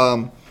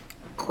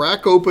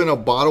 crack open a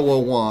bottle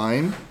of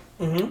wine,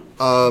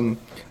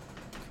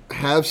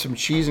 have some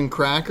cheese and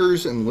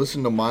crackers, and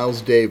listen to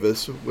Miles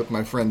Davis with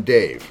my friend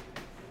Dave.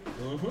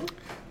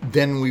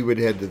 Then we would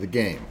head to the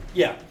game.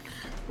 Yeah.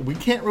 We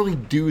can't really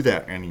do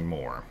that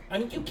anymore. I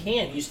mean, you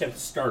can. You just have to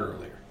start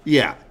earlier.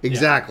 Yeah,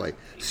 exactly.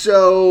 Yeah.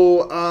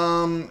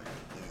 So,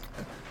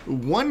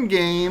 one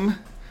game,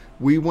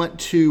 we went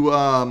to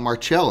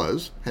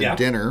Marcella's, had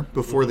dinner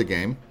before the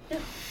game. Yeah.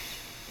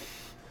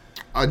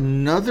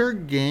 Another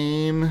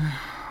game, I'm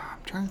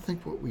trying to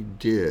think what we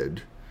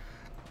did.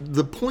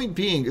 The point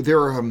being, there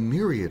are a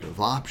myriad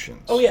of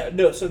options. Oh yeah,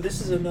 no. So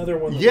this is another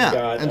one. That we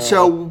got, and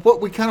so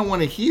what we kind of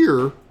want to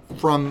hear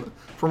from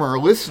our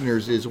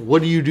listeners is,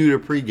 what do you do to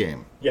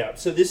pregame? Yeah,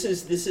 so this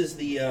is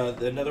the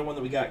another one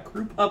that we got.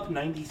 Group Up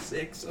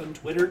 96 on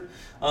Twitter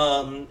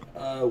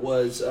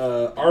was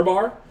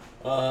Arbar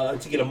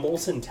to get a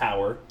Molson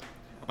Tower.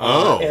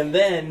 And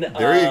then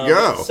there you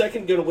go.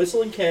 Second, go to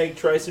Whistle and Keg,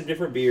 try some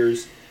different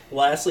beers.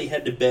 Lastly,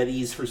 head to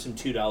Betty's for some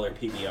 $2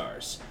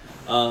 PBRs.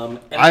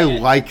 I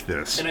like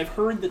this. And I've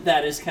heard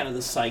that is kind of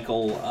the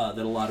cycle that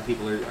a lot of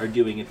people are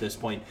doing at this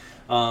point.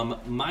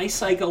 My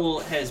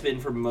cycle has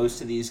been for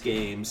most of these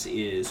games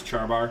is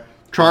Charbar.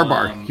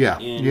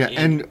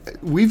 And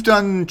we've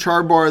done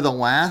Charbar the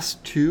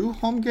last 2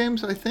 home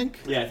games, I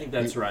think. Yeah, I think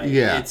that's right.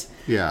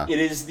 It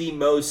is the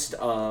most...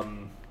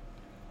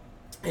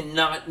 and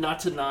not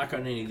to knock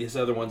on any of these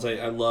other ones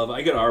I love.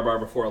 I go to Arbar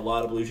before a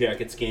lot of Blue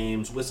Jackets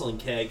games. Whistle and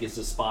Keg is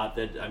a spot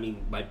that,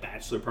 my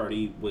bachelor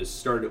party was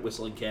started at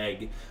Whistle and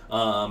Keg.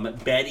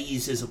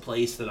 Betty's is a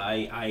place that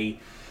I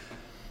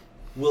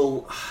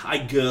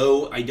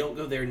go. I don't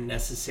go there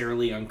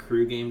necessarily on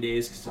crew game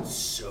days because it's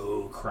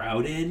so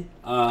crowded.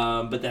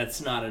 But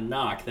that's not a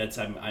knock. That's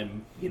I'm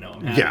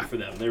happy for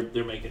them.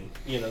 They're making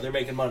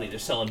money. They're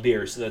selling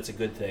beer, so that's a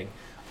good thing.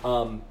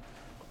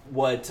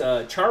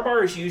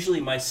 Charbar is usually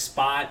my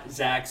spot.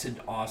 Zach's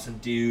an awesome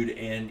dude,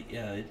 and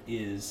it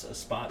is a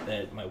spot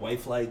that my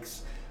wife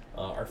likes,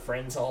 our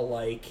friends all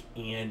like,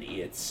 and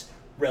it's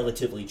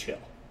relatively chill.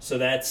 So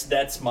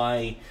that's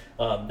my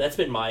that's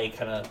been my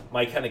kind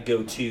of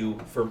go-to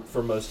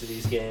for most of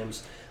these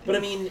games. But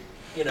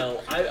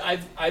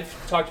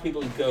I've talked to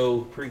people who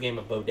go pregame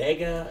at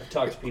Bodega. I've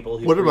talked to people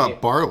who. What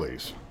about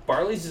Barley's?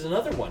 Barley's is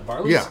another one.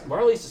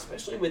 Barley's,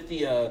 especially with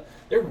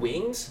their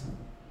wings,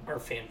 are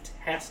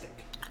fantastic.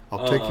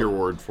 I'll take your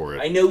word for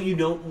it. I know you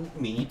don't eat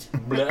meat.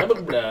 Blah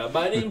blah blah.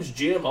 My name's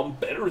Jim. I'm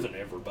better than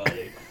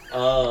everybody.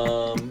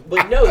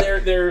 But no,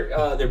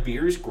 their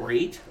beer's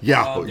great.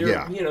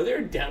 They're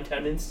a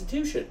downtown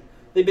institution.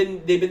 They've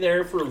been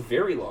there for a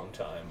very long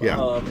time.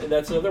 And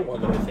that's another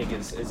one that I think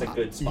is a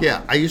good spot.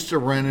 Yeah, I used to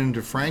run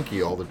into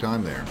Frankie all the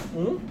time there.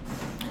 Mm-hmm.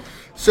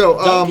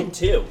 So Duncan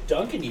too.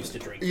 Duncan used to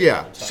drink.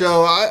 Yeah.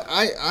 So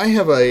I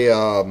have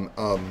a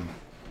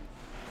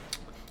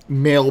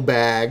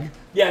mailbag.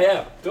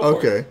 Yeah. Go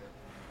for it.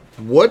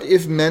 What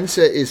if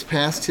Mensa is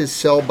past his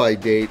sell-by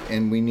date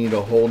and we need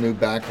a whole new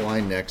back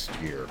line next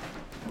year?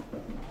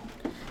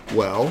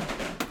 Well,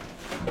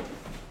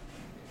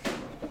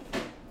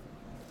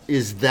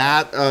 is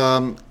that...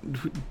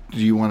 do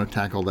you want to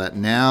tackle that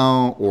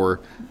now,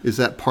 or is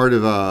that part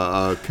of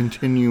a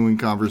continuing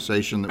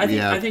conversation that we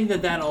have? I think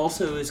that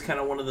also is kind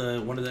of one of the.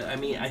 I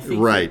think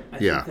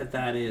think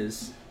that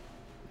is.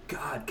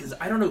 God, because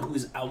I don't know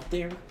who's out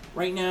there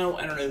right now.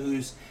 I don't know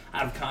who's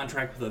out of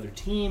contract with other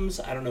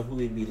teams. I don't know who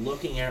we'd be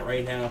looking at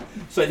right now.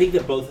 So I think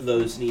that both of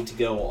those need to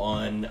go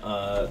on.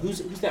 Who's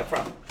that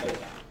from?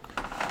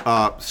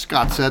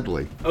 Scott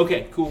Sedley.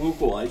 Okay,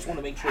 cool. I just want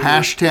to make sure.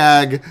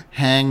 Hashtag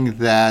hang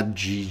that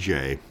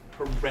GJ.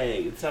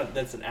 Hooray!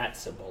 That's an @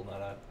 symbol, not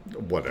a.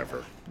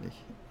 Whatever.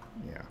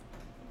 Yeah.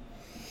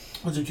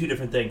 Those are two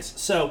different things.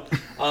 So,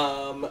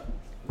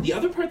 the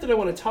other part that I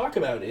want to talk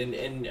about,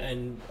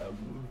 and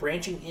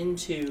branching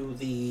into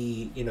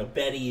the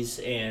Betty's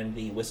and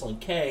the Whistle and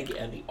Keg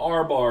and the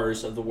R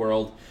Bars of the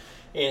world,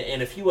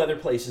 and a few other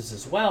places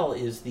as well,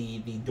 is the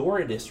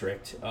Dora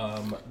District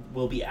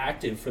will be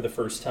active for the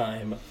first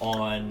time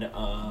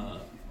on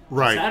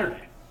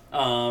Saturday,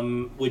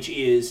 which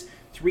is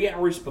 3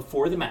 hours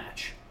before the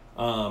match.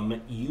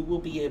 You will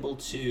be able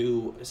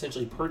to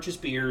essentially purchase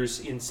beers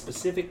in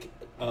specific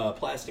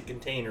plastic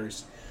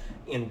containers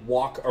and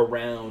walk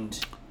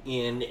around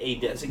in a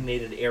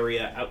designated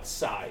area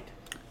outside.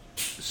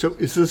 So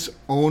is this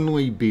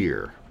only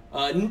beer?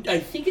 I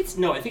think it's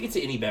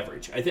any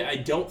beverage. I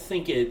don't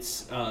think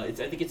it's I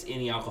think it's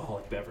any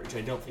alcoholic beverage.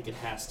 I don't think it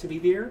has to be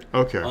beer.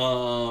 Okay.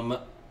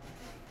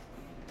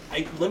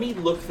 Let me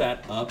look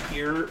that up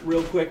here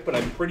real quick, but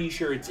I'm pretty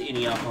sure it's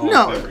any alcoholic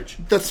beverage.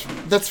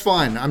 That's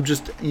fine. I'm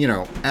just,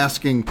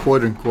 asking,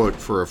 quote unquote,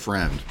 for a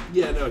friend.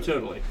 Yeah, no,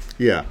 totally.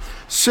 Yeah.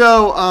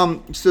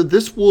 So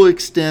this will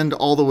extend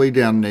all the way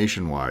down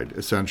nationwide,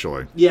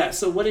 essentially. Yeah,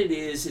 so what it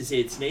is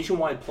it's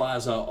Nationwide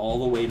Plaza all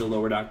the way to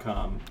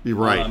lower.com.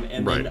 Right.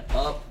 Then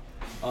up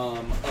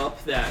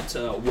that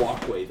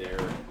walkway there.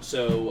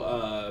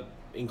 So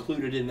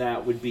included in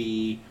that would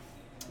be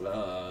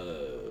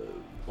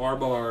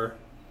R-Bar,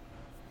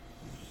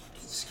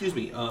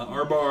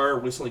 R-Bar,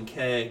 Whistling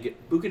Keg,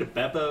 Buca de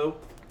Beppo.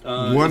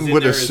 One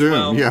would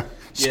assume, yeah.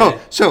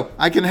 So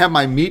I can have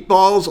my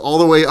meatballs all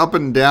the way up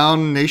and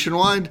down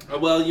nationwide?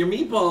 Well, your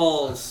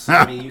meatballs,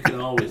 you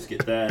can always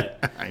get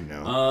that. I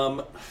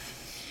know.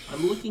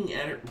 I'm looking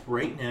at it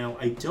right now.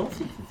 I don't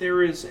think that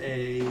there is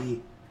a...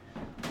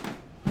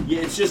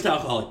 Yeah, it's just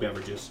alcoholic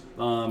beverages.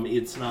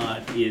 It's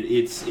not...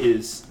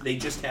 It's they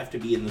just have to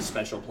be in the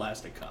special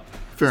plastic cup.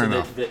 Fair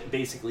enough. That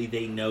basically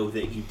they know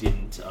that you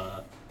didn't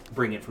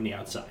bring it from the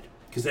outside.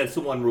 because that's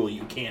the one rule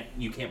you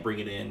can't bring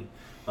it in.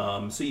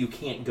 So you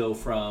can't go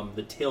from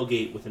the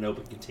tailgate with an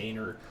open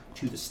container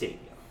to the stadium.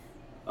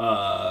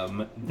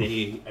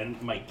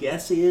 And my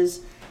guess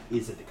is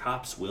that the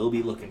cops will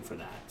be looking for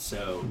that.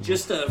 So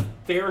just a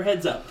fair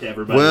heads up to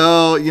everybody.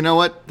 Well, you know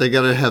what? They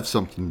got to have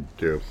something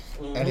to do.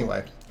 Mm-hmm.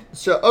 Anyway.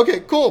 So,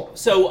 okay, cool.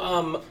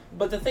 So,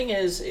 but the thing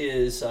is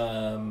it's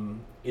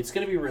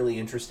going to be really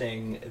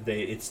interesting.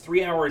 It's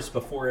 3 hours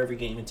before every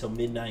game until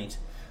midnight.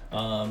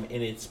 And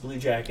it's Blue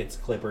Jackets,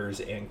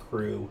 Clippers, and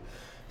Crew.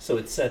 So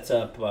it sets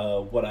up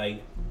what I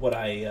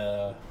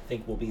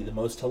think will be the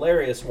most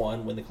hilarious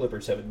one when the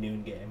Clippers have a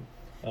noon game.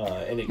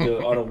 And it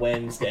goes on a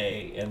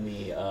Wednesday, and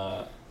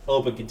the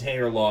open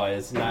container law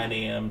is 9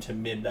 a.m. to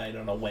midnight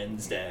on a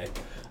Wednesday.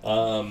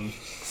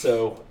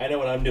 So I know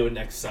what I'm doing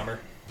next summer.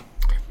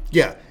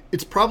 Yeah,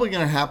 it's probably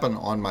going to happen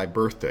on my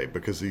birthday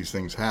because these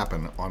things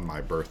happen on my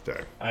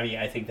birthday. I mean,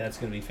 I think that's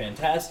going to be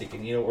fantastic.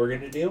 And you know what we're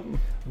going to do?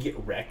 Get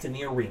wrecked in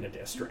the Arena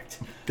District.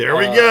 There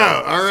we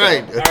go. All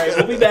right. All right,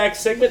 we'll be back.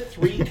 Segment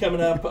 3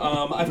 coming up.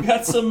 I've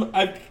got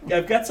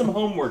some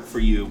homework for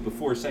you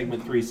before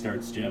segment 3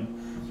 starts,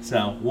 Jim.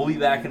 So we'll be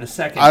back in a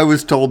second. I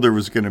was told there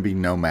was going to be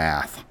no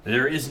math.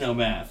 There is no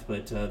math,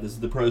 but this is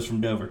the Pros from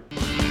Dover.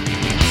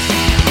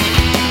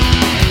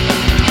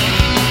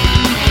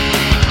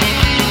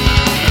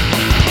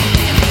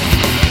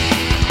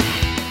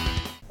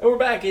 And we're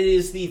back. It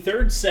is the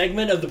third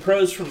segment of the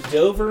Pros from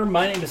Dover.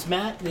 My name is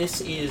Matt. This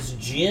is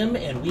Jim,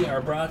 and we are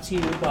brought to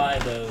you by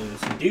those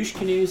douche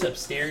canoes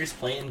upstairs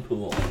playing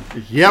pool.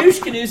 Yep. Douche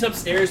canoes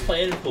upstairs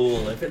playing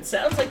pool. If it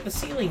sounds like the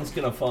ceiling's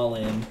going to fall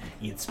in,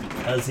 it's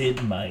because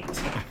it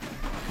might.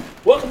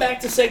 Welcome back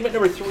to segment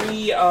number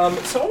 3.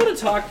 So I want to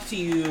talk to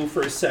you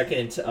for a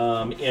second,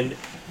 and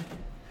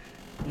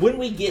when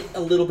we get a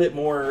little bit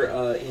more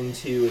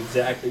into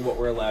exactly what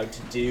we're allowed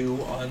to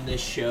do on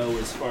this show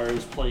as far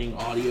as playing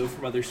audio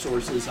from other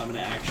sources, I'm going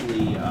to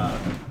actually...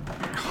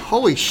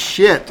 Holy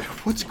shit.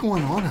 What's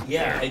going on up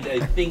yeah, there?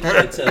 I think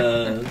that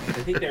I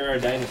think there are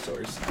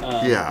dinosaurs.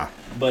 Yeah.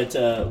 But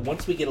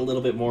once we get a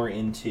little bit more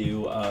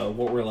into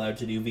what we're allowed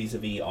to do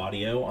vis-a-vis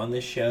audio on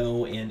this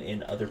show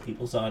and other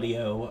people's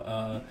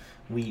audio,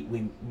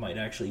 we might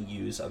actually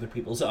use other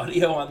people's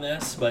audio on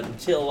this. But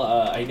until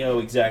I know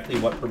exactly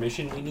what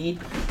permission we need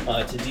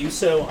to do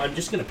so, I'm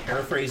just going to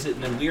paraphrase it,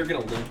 and then we are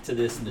going to link to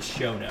this in the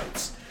show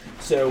notes.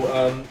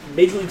 So,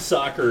 Major League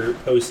Soccer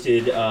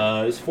posted, it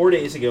was 4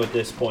 days ago at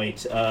this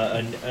point,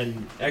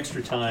 an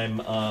extra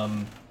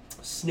time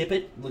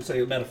snippet, looks like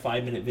about a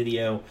 5-minute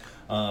video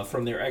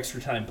from their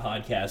Extra Time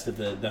podcast of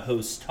the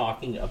hosts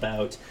talking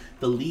about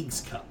the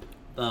Leagues Cup.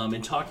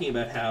 And talking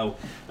about how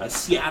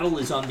Seattle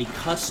is on the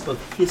cusp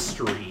of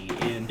history,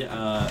 and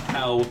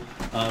how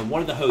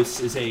one of the hosts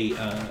is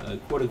a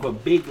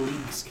quote-unquote big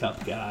Leagues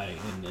Cup guy,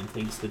 and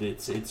thinks that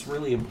it's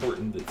really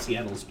important that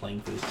Seattle is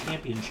playing for this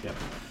championship.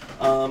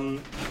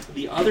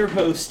 The other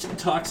host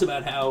talks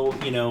about how,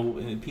 you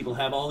know, people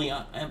have all the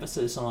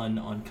emphasis on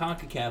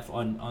CONCACAF,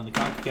 on the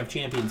CONCACAF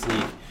Champions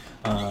League,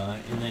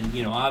 and then,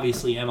 you know,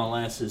 obviously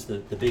MLS is the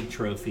big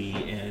trophy,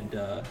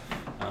 and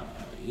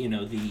you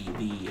know,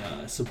 the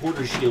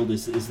Supporters Shield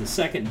is the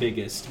second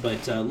biggest,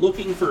 but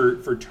looking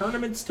for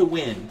tournaments to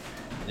win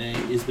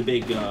is the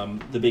big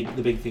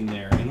thing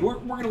there. And we're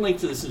going to link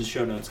to this in the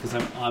show notes because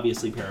I'm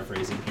obviously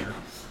paraphrasing here.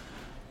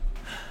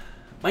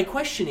 My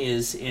question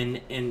is, and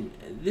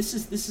this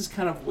is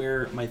kind of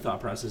where my thought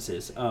process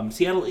is.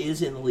 Seattle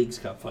is in the Leagues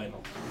Cup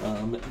final.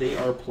 They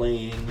are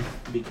playing,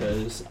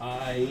 because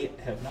I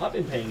have not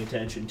been paying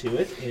attention to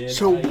it. And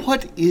So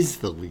what is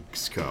the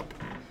Leagues Cup?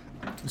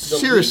 The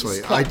Seriously,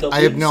 Leagues Cup,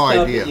 I have no Leagues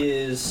Cup idea.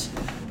 Is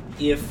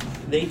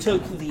if they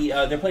took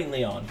they're playing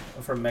Leon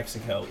from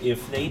Mexico.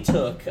 If they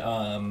took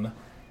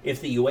if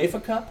the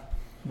UEFA Cup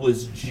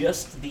was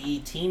just the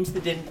teams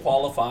that didn't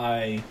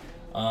qualify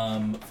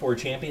for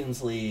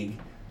Champions League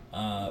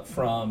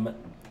from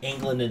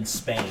England and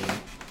Spain,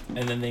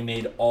 and then they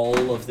made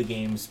all of the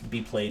games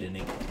be played in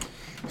England.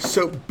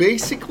 So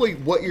basically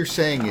what you're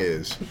saying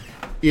is,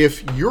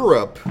 if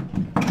Europe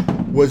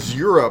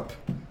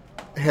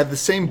had the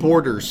same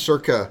borders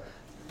circa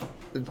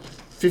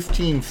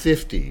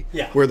 1550,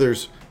 Yeah. where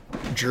there's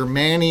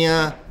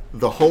Germania,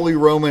 the Holy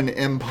Roman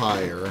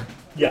Empire,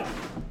 Yeah.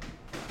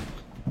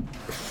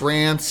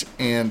 France,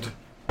 and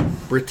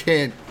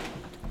Britannia.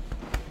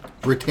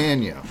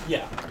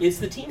 Yeah, it's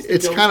the teams.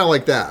 It's kind of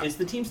like that. It's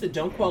the teams that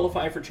don't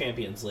qualify for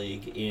Champions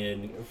League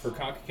for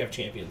CONCACAF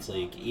Champions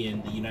League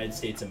in the United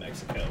States and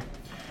Mexico,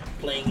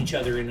 playing each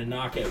other in a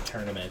knockout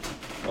tournament,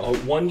 a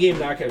one-game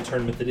knockout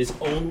tournament that is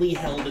only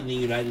held in the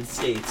United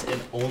States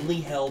and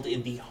only held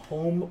in the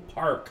home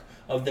park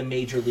of the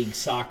Major League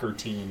Soccer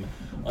team,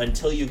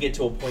 until you get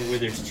to a point where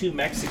there's two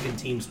Mexican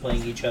teams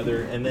playing each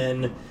other, and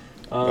then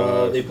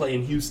they play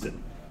in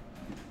Houston.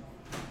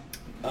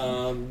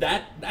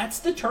 That's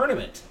the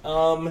tournament.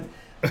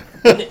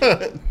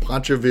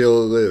 Pancho Villa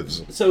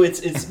lives. So it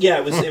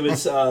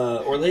was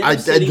Orlando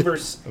City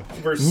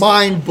versus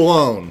Mind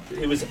blown.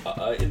 It was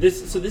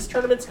this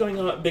tournament's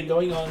been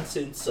going on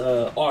since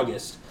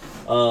August.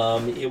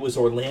 It was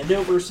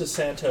Orlando versus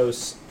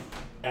Santos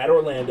at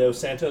Orlando,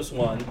 Santos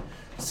won.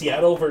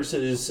 Seattle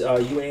versus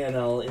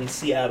UANL in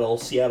Seattle,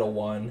 Seattle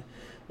won.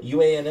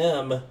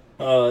 UANM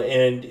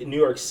and New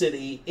York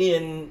City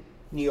in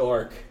New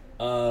York,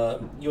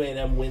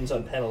 UANM wins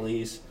on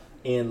penalties.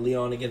 And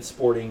Leon against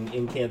Sporting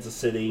in Kansas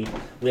City,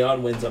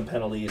 Leon wins on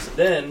penalties.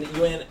 Then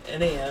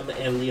UNAM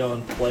and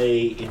Leon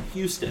play in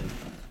Houston.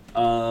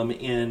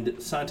 And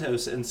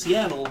Santos and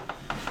Seattle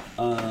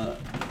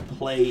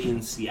play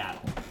in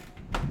Seattle.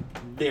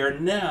 They're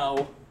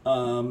now,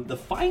 the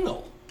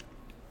final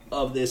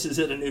of this is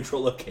at a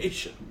neutral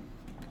location.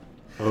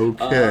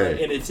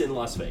 Okay. And it's in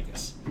Las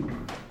Vegas.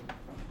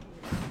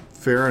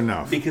 Fair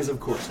enough. Because of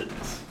course it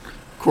is.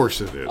 Of course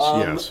it is,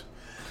 yes.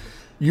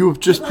 You have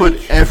just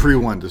put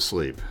everyone to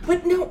sleep.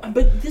 But no,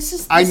 but this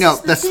is... I know,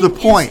 is that's thing, the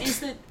point. Is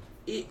that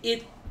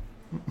it...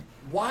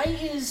 Why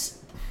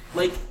is...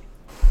 Like...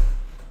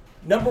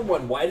 Number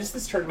one, why does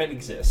this tournament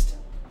exist?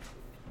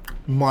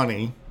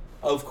 Money.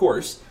 Of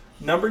course.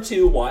 Number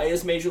two, why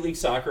is Major League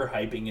Soccer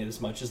hyping it as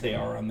much as they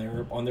are on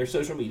their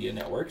social media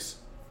networks?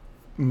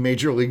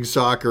 Major League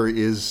Soccer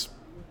is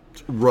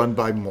run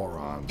by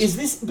morons. Is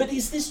this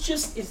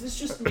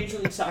just Major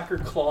League Soccer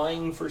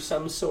clawing for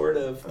some sort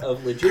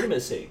of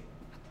legitimacy?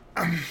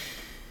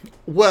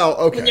 Well,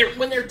 okay.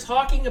 When they're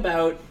talking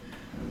about,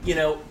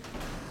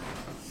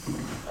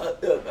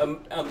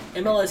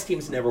 MLS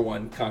teams never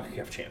won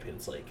CONCACAF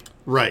Champions League.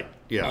 Right.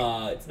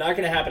 Yeah. It's not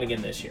going to happen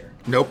again this year.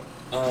 Nope.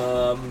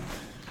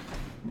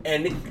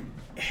 And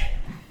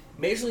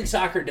Major League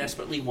Soccer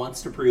desperately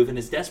wants to prove, and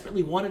has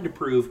desperately wanted to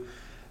prove,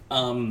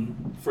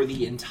 for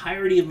the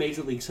entirety of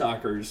Major League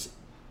Soccer's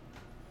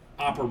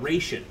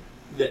operation,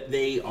 that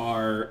they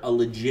are a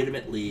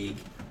legitimate league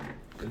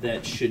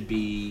that should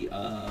be...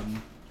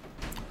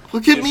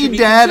 Look at me,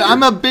 Dad. Considered.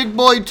 I'm a big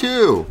boy,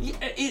 too.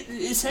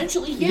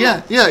 Essentially,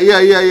 yeah.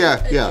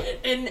 Yeah.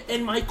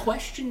 And my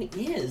question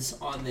is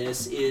on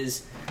this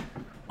is...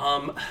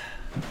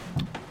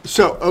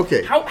 So,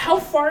 okay. How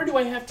far do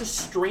I have to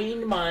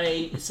strain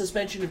my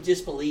suspension of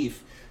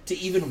disbelief to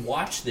even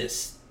watch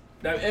this?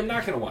 I'm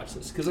not going to watch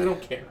this because I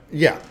don't care.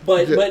 Yeah.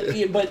 But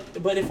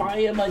if I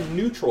am a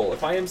neutral,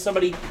 if I am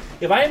somebody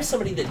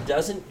that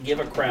doesn't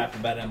give a crap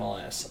about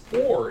MLS,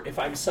 or if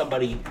I'm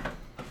somebody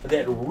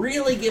that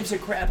really gives a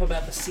crap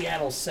about the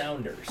Seattle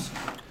Sounders,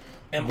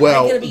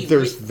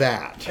 there's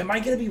that. Am I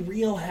going to be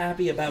real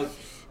happy about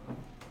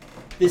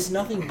this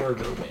nothing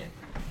burger win?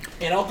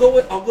 And I'll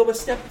go a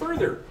step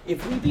further.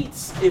 If we beat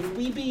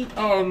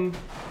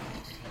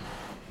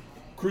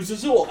Cruz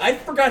Azul. I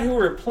forgot who we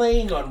were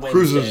playing on Wednesday.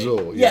 Cruz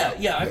Azul,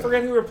 yeah. I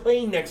forgot who we were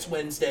playing next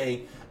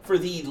Wednesday for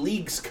the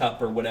Leagues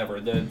Cup or whatever.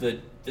 The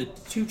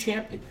two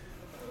champions.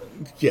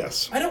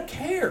 Yes. I don't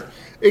care.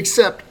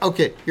 Except,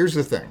 okay, here's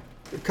the thing.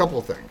 A couple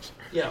of things.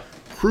 Yeah.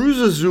 Cruz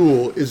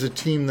Azul is a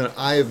team that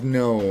I have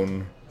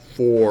known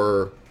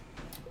for,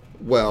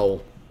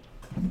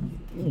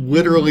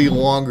 literally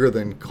longer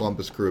than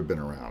Columbus Crew have been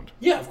around.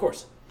 Yeah, of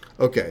course.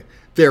 Okay.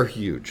 They're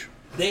huge.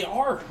 They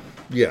are.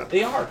 Yeah.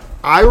 They are.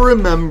 I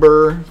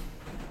remember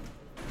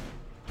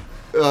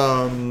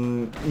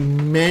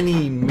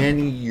many,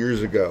 many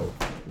years ago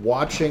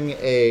watching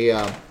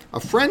a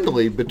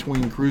friendly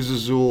between Cruz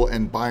Azul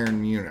and Bayern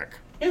Munich.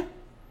 Yeah.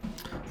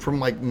 From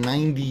like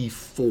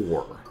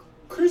 94.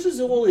 Cruz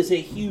Azul is a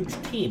huge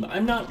team.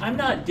 I'm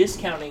not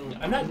discounting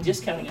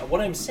it.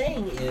 What I'm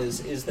saying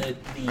is that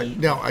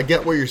No, I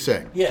get what you're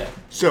saying. Yeah.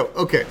 So,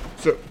 okay.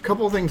 So, a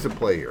couple of things at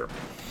play here.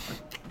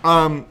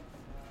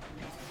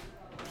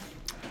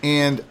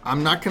 And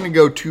I'm not going to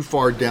go too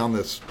far down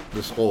this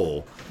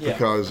hole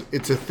because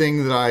it's a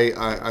thing that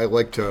I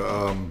like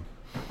to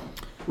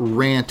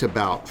rant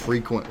about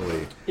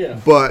frequently. Yeah.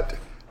 But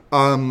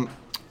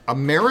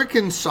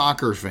American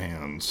soccer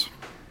fans,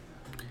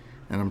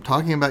 and I'm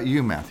talking about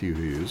you, Matthew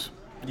Hughes,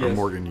 or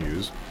Morgan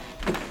Hughes.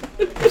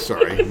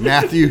 Sorry,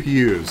 Matthew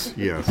Hughes.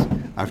 Yes,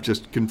 I've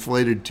just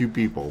conflated two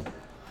people.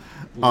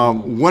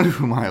 One of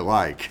whom I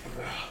like.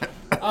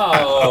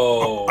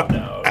 Oh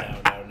no.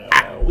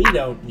 We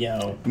don't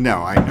know. No,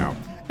 I know.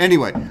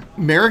 Anyway,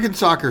 American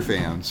soccer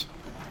fans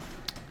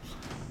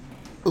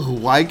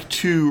like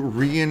to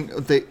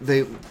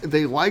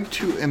they like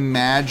to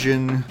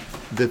imagine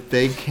that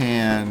they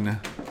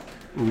can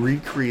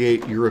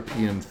recreate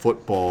European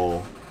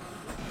football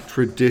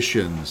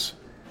traditions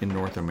in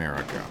North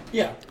America.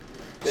 Yeah.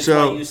 That's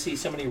why you see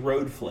so many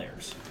road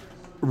flares.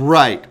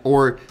 Right,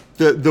 or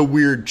the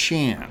weird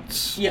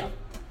chants. Yeah.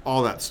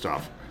 All that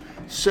stuff.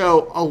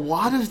 So a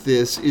lot of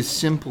this is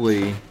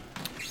simply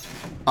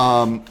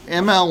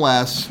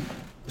MLS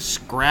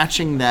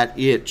scratching that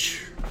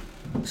itch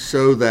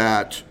so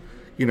that,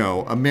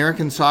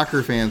 American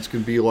soccer fans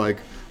can be like,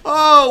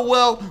 oh,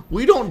 well,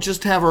 we don't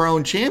just have our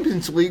own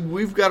Champions League.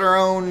 We've got our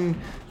own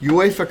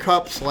UEFA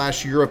Cup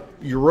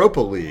 /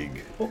 Europa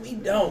League. But we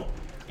don't.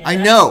 I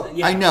know.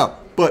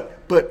 But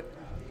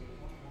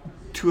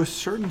to a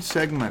certain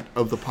segment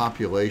of the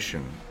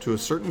population, to a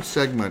certain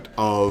segment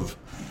of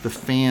the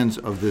fans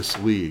of this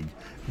league,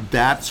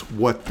 that's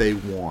what they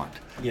want.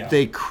 Yeah.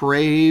 They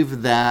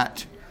crave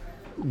that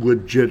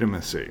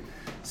legitimacy.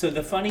 So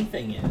the funny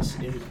thing is,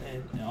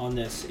 on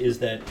this, is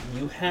that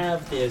you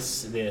have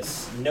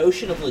this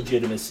notion of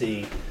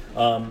legitimacy.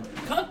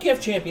 CONCACAF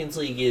Champions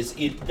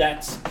League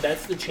that's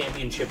the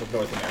championship of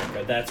North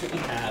America. That's what we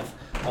have.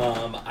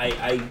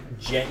 I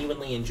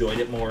genuinely enjoyed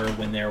it more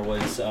when there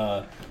was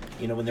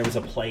when there was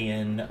a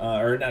play-in,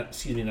 or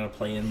not a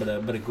play-in,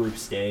 but a group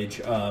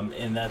stage,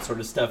 and that sort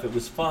of stuff. It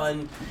was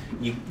fun.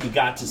 You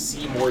got to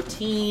see more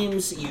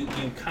teams. You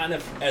kind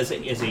of, as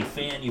a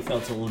fan, you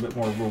felt a little bit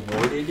more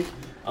rewarded,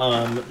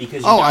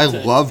 because I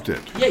loved it.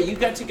 Yeah, you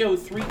got to go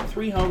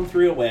three home,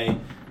 3 away,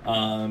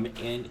 and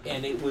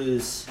it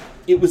was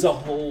a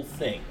whole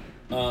thing.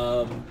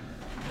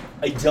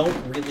 I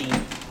don't really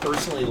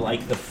personally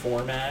like the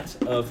format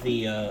of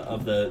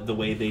the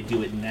way they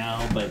do it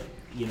now, but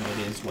it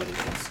is what it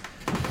is.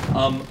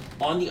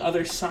 On the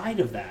other side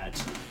of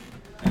that,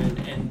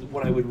 and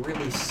what I would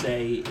really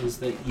say is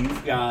that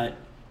you've got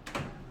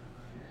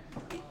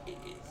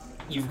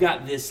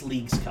this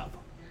Leagues Cup.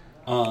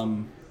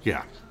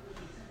 Yeah.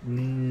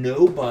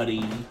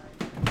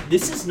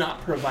 This is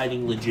not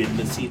providing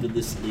legitimacy to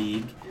this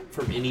league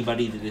from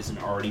anybody that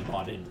isn't already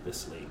bought into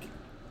this league.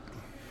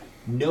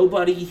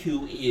 Nobody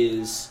who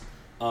is,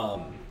 I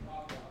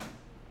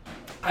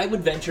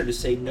would venture to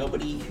say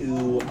nobody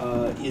who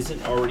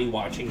isn't already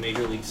watching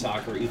Major League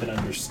Soccer even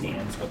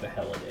understands what the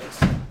hell it is.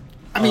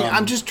 I mean,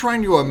 I'm just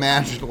trying to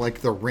imagine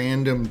like the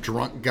random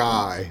drunk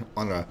guy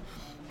on a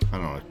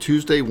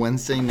Tuesday,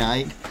 Wednesday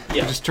night. Yeah.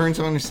 He just turns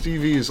on his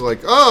TV. He's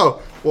like,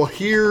 oh, well,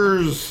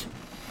 here's,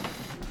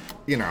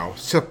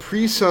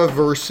 Saprissa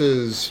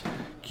versus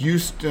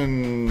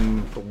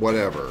Houston,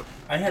 whatever.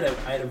 I have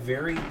a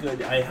very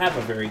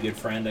good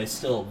friend. I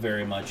still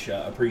very much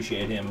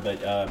appreciate him, but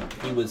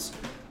he was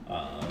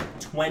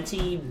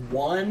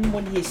 21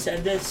 when he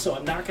said this, so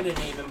I'm not going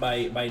to name him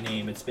by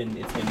name. It's been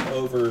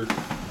over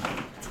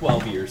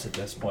 12 years at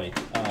this point,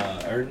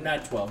 or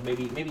not 12,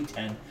 maybe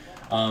 10.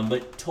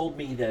 But told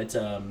me that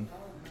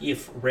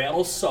if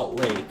Real Salt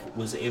Lake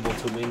was able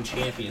to win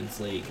Champions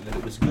League, that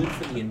it was good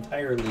for the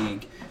entire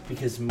league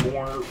because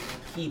more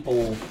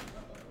people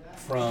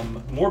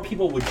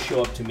would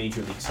show up to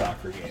Major League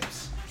Soccer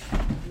games.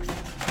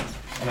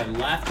 And I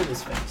laughed in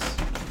his face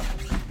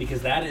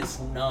because that is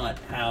not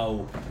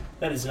how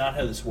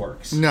this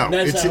works. No,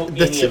 that's not how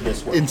any of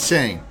this works.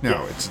 Insane. No,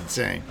 Yeah. It's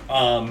insane.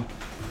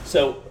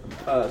 So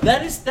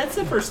that's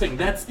the first thing.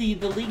 That's the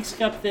Leagues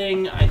Cup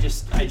thing. I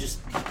just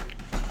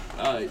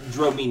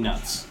drove me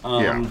nuts.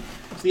 Yeah.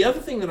 So the other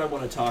thing that I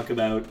want to talk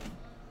about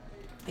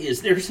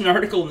is there's an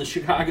article in the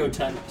Chicago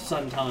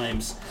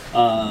Sun-Times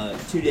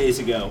 2 days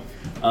ago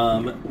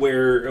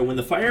where when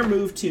the Fire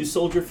moved to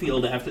Soldier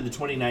Field after the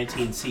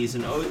 2019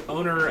 season,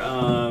 owner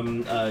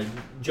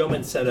Joe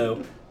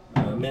Mansueto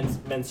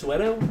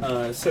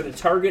set a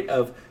target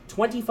of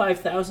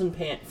 25,000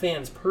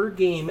 fans per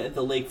game at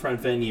the lakefront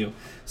venue.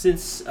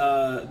 Since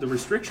the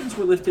restrictions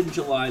were lifted in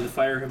July, the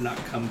Fire have not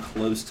come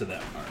close to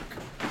that mark.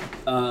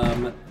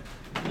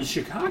 The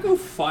Chicago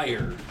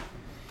Fire,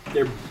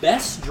 their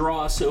best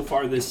draw so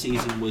far this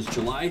season was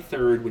July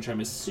 3rd, which I'm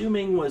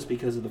assuming was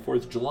because of the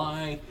 4th of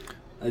July,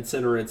 et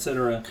cetera, et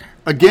cetera.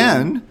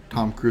 Again,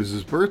 Tom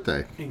Cruise's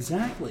birthday.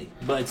 Exactly.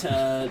 But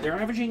they're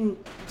averaging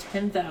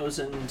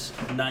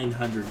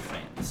 10,900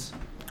 fans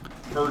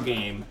per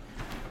game.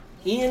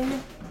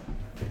 And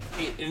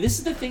this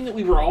is the thing that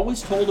we were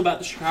always told about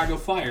the Chicago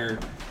Fire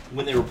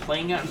when they were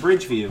playing out in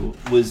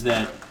Bridgeview, was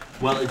that,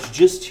 well, it's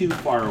just too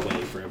far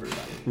away for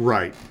everybody.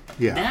 Right.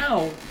 Yeah.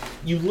 Now,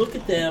 you look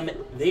at them,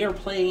 they are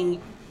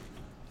playing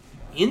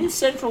in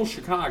central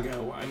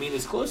Chicago. I mean,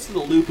 as close to the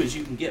Loop as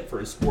you can get for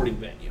a sporting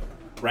venue,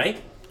 right?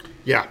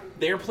 Yeah.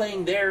 They're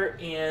playing there,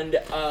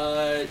 and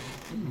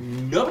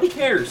nobody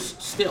cares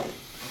still.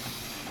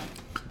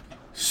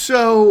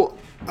 So,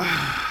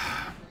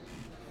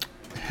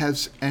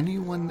 has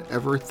anyone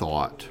ever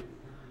thought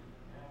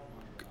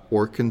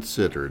or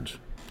considered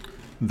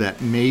that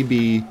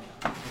maybe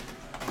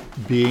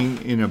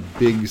being in a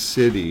big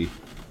city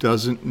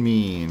doesn't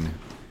mean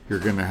you're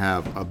going to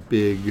have a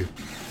big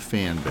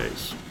fan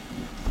base?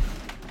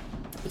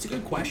 It's a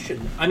good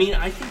question. I mean,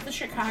 I think the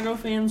Chicago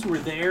fans were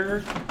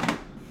there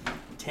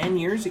 10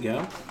 years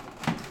ago.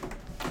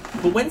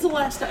 But when's the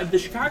last time the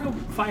Chicago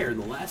Fire,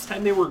 the last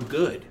time they were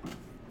good?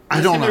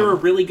 I don't know. They were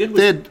really good.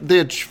 They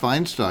had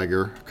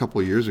Schweinsteiger a couple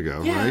of years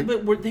ago, yeah,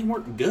 right? but they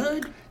weren't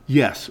good.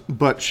 Yes,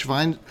 but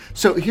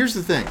So here's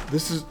the thing.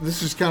 This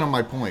is kind of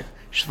my point.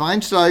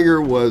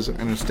 Schweinsteiger was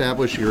an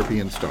established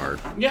European star.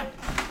 Yeah.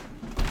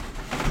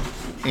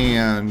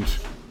 And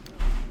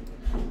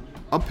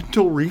up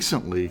until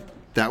recently,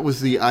 that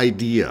was the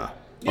idea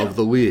of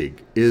the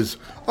league. Is,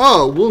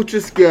 we'll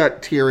just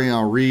get Thierry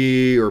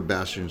Henry or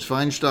Bastian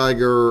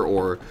Schweinsteiger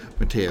or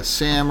Matthias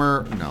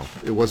Sammer. No,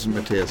 it wasn't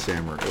Matthias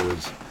Sammer. It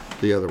was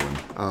the other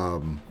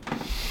one.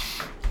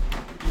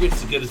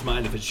 It's as good as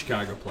mine if it's a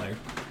Chicago player.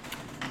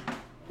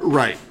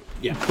 Right.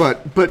 Yeah.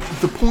 But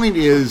the point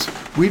is,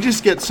 we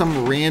just get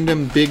some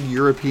random big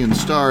European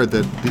star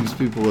that these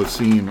people have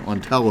seen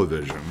on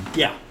television.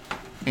 Yeah.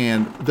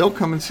 And they'll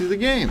come and see the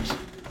games.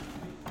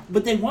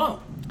 But they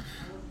won't.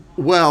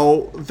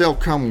 Well, they'll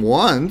come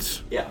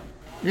once. Yeah.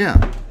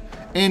 Yeah.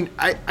 And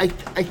I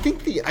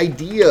think the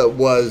idea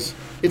was,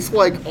 it's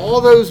like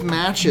all those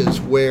matches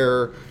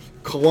where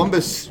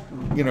Columbus,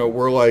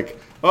 were like,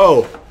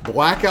 oh,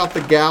 black out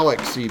the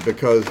galaxy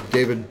because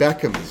David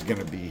Beckham is going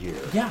to be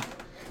here. Yeah.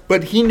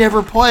 But he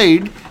never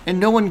played, and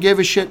no one gave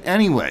a shit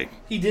anyway.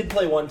 He did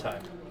play one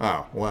time.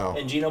 Oh, wow.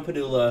 And Gino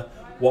Padula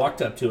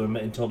walked up to him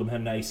and told him how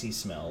nice he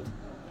smelled.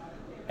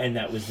 And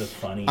that was the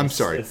funniest. I'm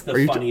sorry. It's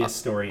the funniest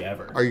story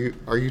ever.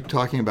 Are you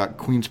talking about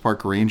Queens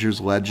Park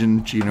Rangers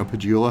legend Gino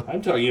Padula?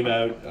 I'm talking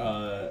about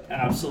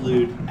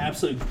absolute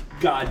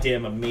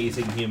goddamn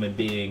amazing human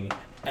being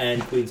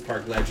and Queens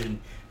Park legend,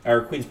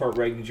 or Queens Park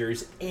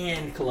Rangers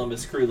and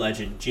Columbus Crew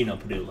legend Gino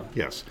Padula.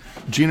 Yes,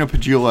 Gino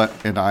Padula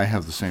and I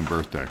have the same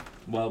birthday.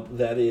 Well,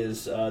 that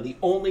is the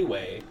only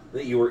way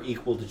that you are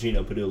equal to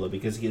Gino Padula,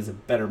 because he is a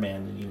better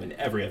man than you in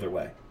every other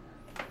way.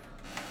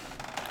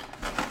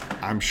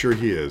 I'm sure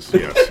he is.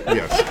 Yes,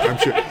 I'm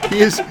sure he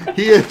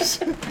is.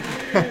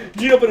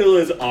 Gino Padula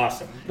is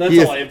awesome. That's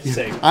all I have to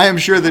say. I am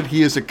sure that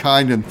he is a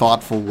kind and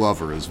thoughtful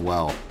lover as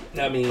well.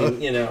 I mean,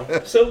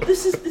 So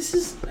this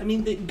is. I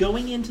mean,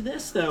 going into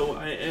this though,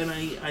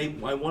 I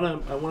want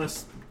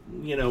to,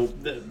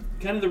 the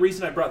kind of the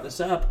reason I brought this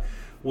up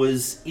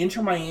was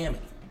Inter Miami.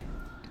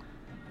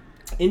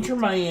 Inter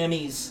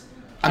Miami's.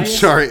 I'm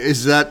sorry.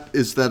 Is that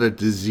a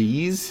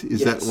disease?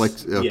 Is that like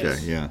okay?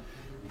 Yes. Yeah.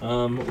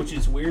 Which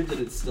is weird that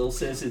it still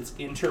says it's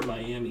Inter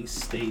Miami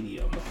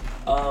Stadium.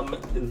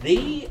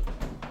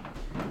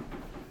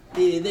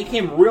 They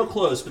came real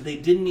close, but they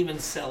didn't even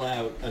sell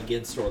out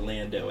against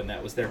Orlando, and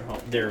that was their home,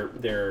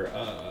 their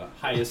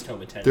highest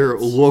home attendance. Their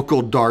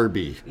local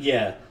derby.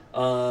 Yeah.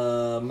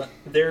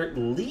 Their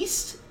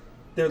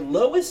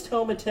lowest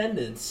home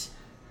attendance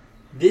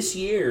this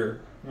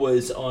year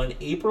was on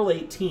April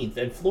 18th,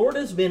 and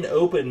Florida's been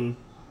open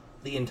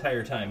the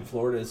entire time.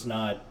 Florida's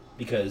not,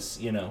 because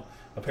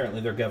apparently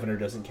their governor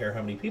doesn't care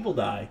how many people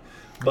die,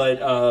 but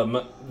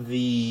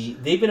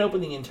they've been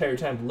open the entire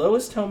time.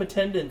 Lowest home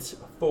attendance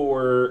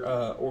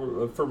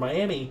for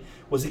Miami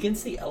was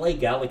against the LA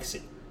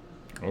Galaxy.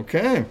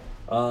 Okay.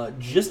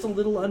 Just a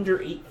little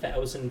under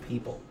 8,000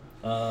 people.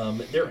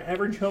 Their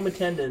average home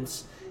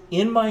attendance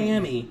in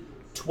Miami,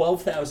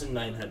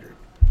 12,900.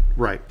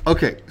 Right.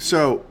 Okay.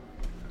 So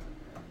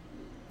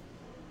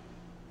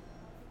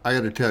I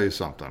got to tell you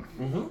something.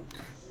 Mm-hmm.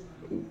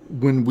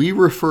 When we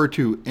refer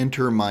to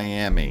Inter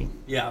Miami,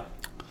 Yeah.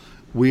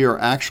 we are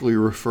actually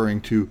referring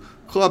to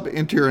Club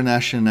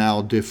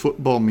Internacional de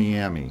Football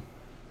Miami.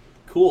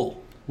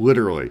 Cool.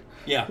 Literally.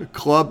 Yeah.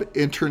 Club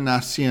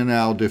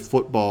Internacional de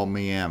Football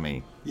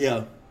Miami.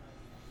 Yeah.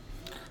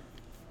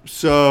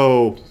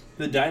 So.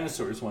 The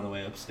dinosaurs went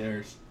away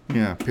upstairs.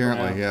 Yeah,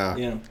 apparently, yeah.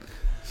 Yeah.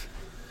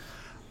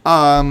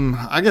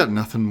 I got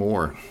nothing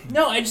more.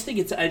 No, I just think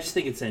it's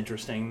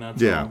interesting. That's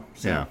yeah, all.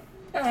 So. yeah.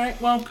 All right.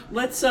 Well,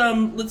 let's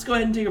go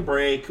ahead and take a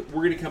break.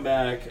 We're gonna come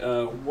back.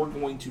 We're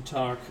going to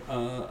talk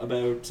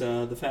about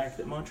the fact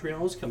that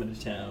Montreal is coming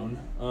to town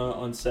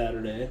on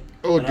Saturday.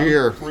 Oh and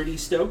dear! I'm pretty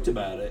stoked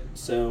about it.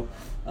 So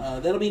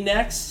that'll be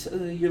next.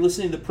 You're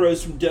listening to the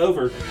Pros from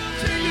Dover.